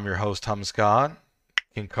 I'm your host, Hummus God.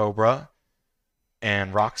 King Cobra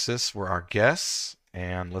and Roxas were our guests.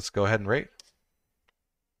 And let's go ahead and rate.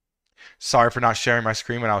 Sorry for not sharing my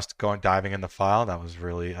screen when I was diving in the file. That was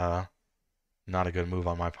really not a good move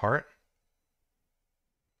on my part.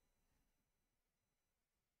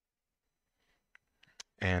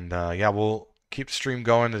 And yeah, we'll keep the stream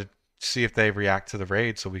going to see if they react to the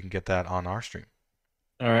raid so we can get that on our stream.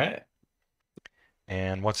 All right.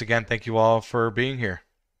 And once again, thank you all for being here.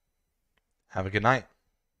 Have a good night.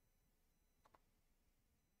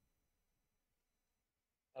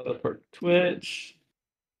 For Twitch.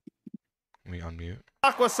 Let me unmute.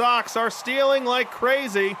 Aqua Sox are stealing like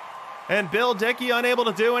crazy, and Bill Dickey unable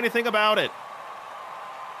to do anything about it.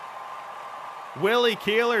 Willie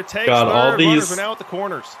Keeler takes God, third. all Runners these are now at the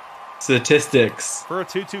corners Statistics. for a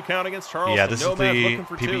 2-2 count against Charleston. Yeah, this is Nomad the looking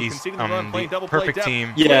for two, PBE's conceding the run, playing double play perfect depth.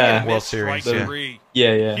 team. Yeah. Swing and World miss, Series. strike Yeah. three.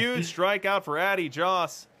 Yeah. Huge strikeout for Addy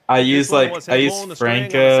Joss. I This use one was hit full in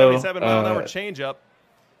Franco, the string on a 77-mile-an-hour changeup.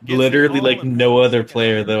 Gets literally the home and no first other second.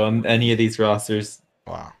 player though on any of these rosters.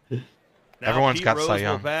 Wow. Now Everyone's Pete got Rose Cy will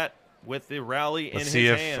Young. bat with the rally Let's in see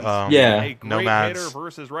his if hands. Yeah. A great Nomads hitter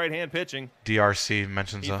versus right-hand pitching. DRC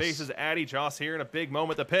mentions He us. faces Addy Joss here in a big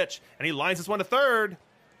moment. The pitch, and he lines this one to third,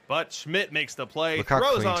 but Schmidt makes the play. Look how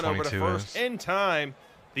Throws clean on over to 22 first is. in time.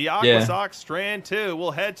 The Aqua Yeah. Sox strand 2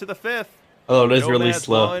 will head to the 5th. Oh, it is really Nomads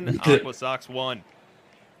slow. 1, Aqua Sox 1.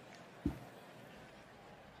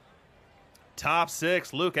 Top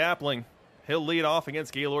 6, Luke Appling. He'll lead off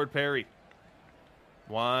against Gaylord Perry.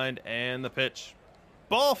 Wind and the pitch.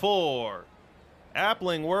 Ball 4.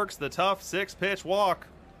 Appling works the tough 6-pitch walk,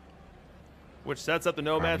 which sets up the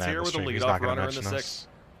Nomads here with a He's not leadoff gonna runner in the mention 6th. us.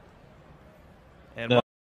 And No.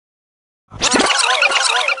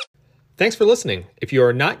 Thanks for listening. If you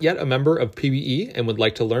are not yet a member of PBE and would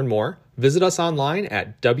like to learn more, visit us online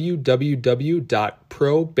at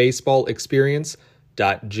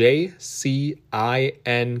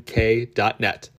www.probaseballexperience.jcink.net.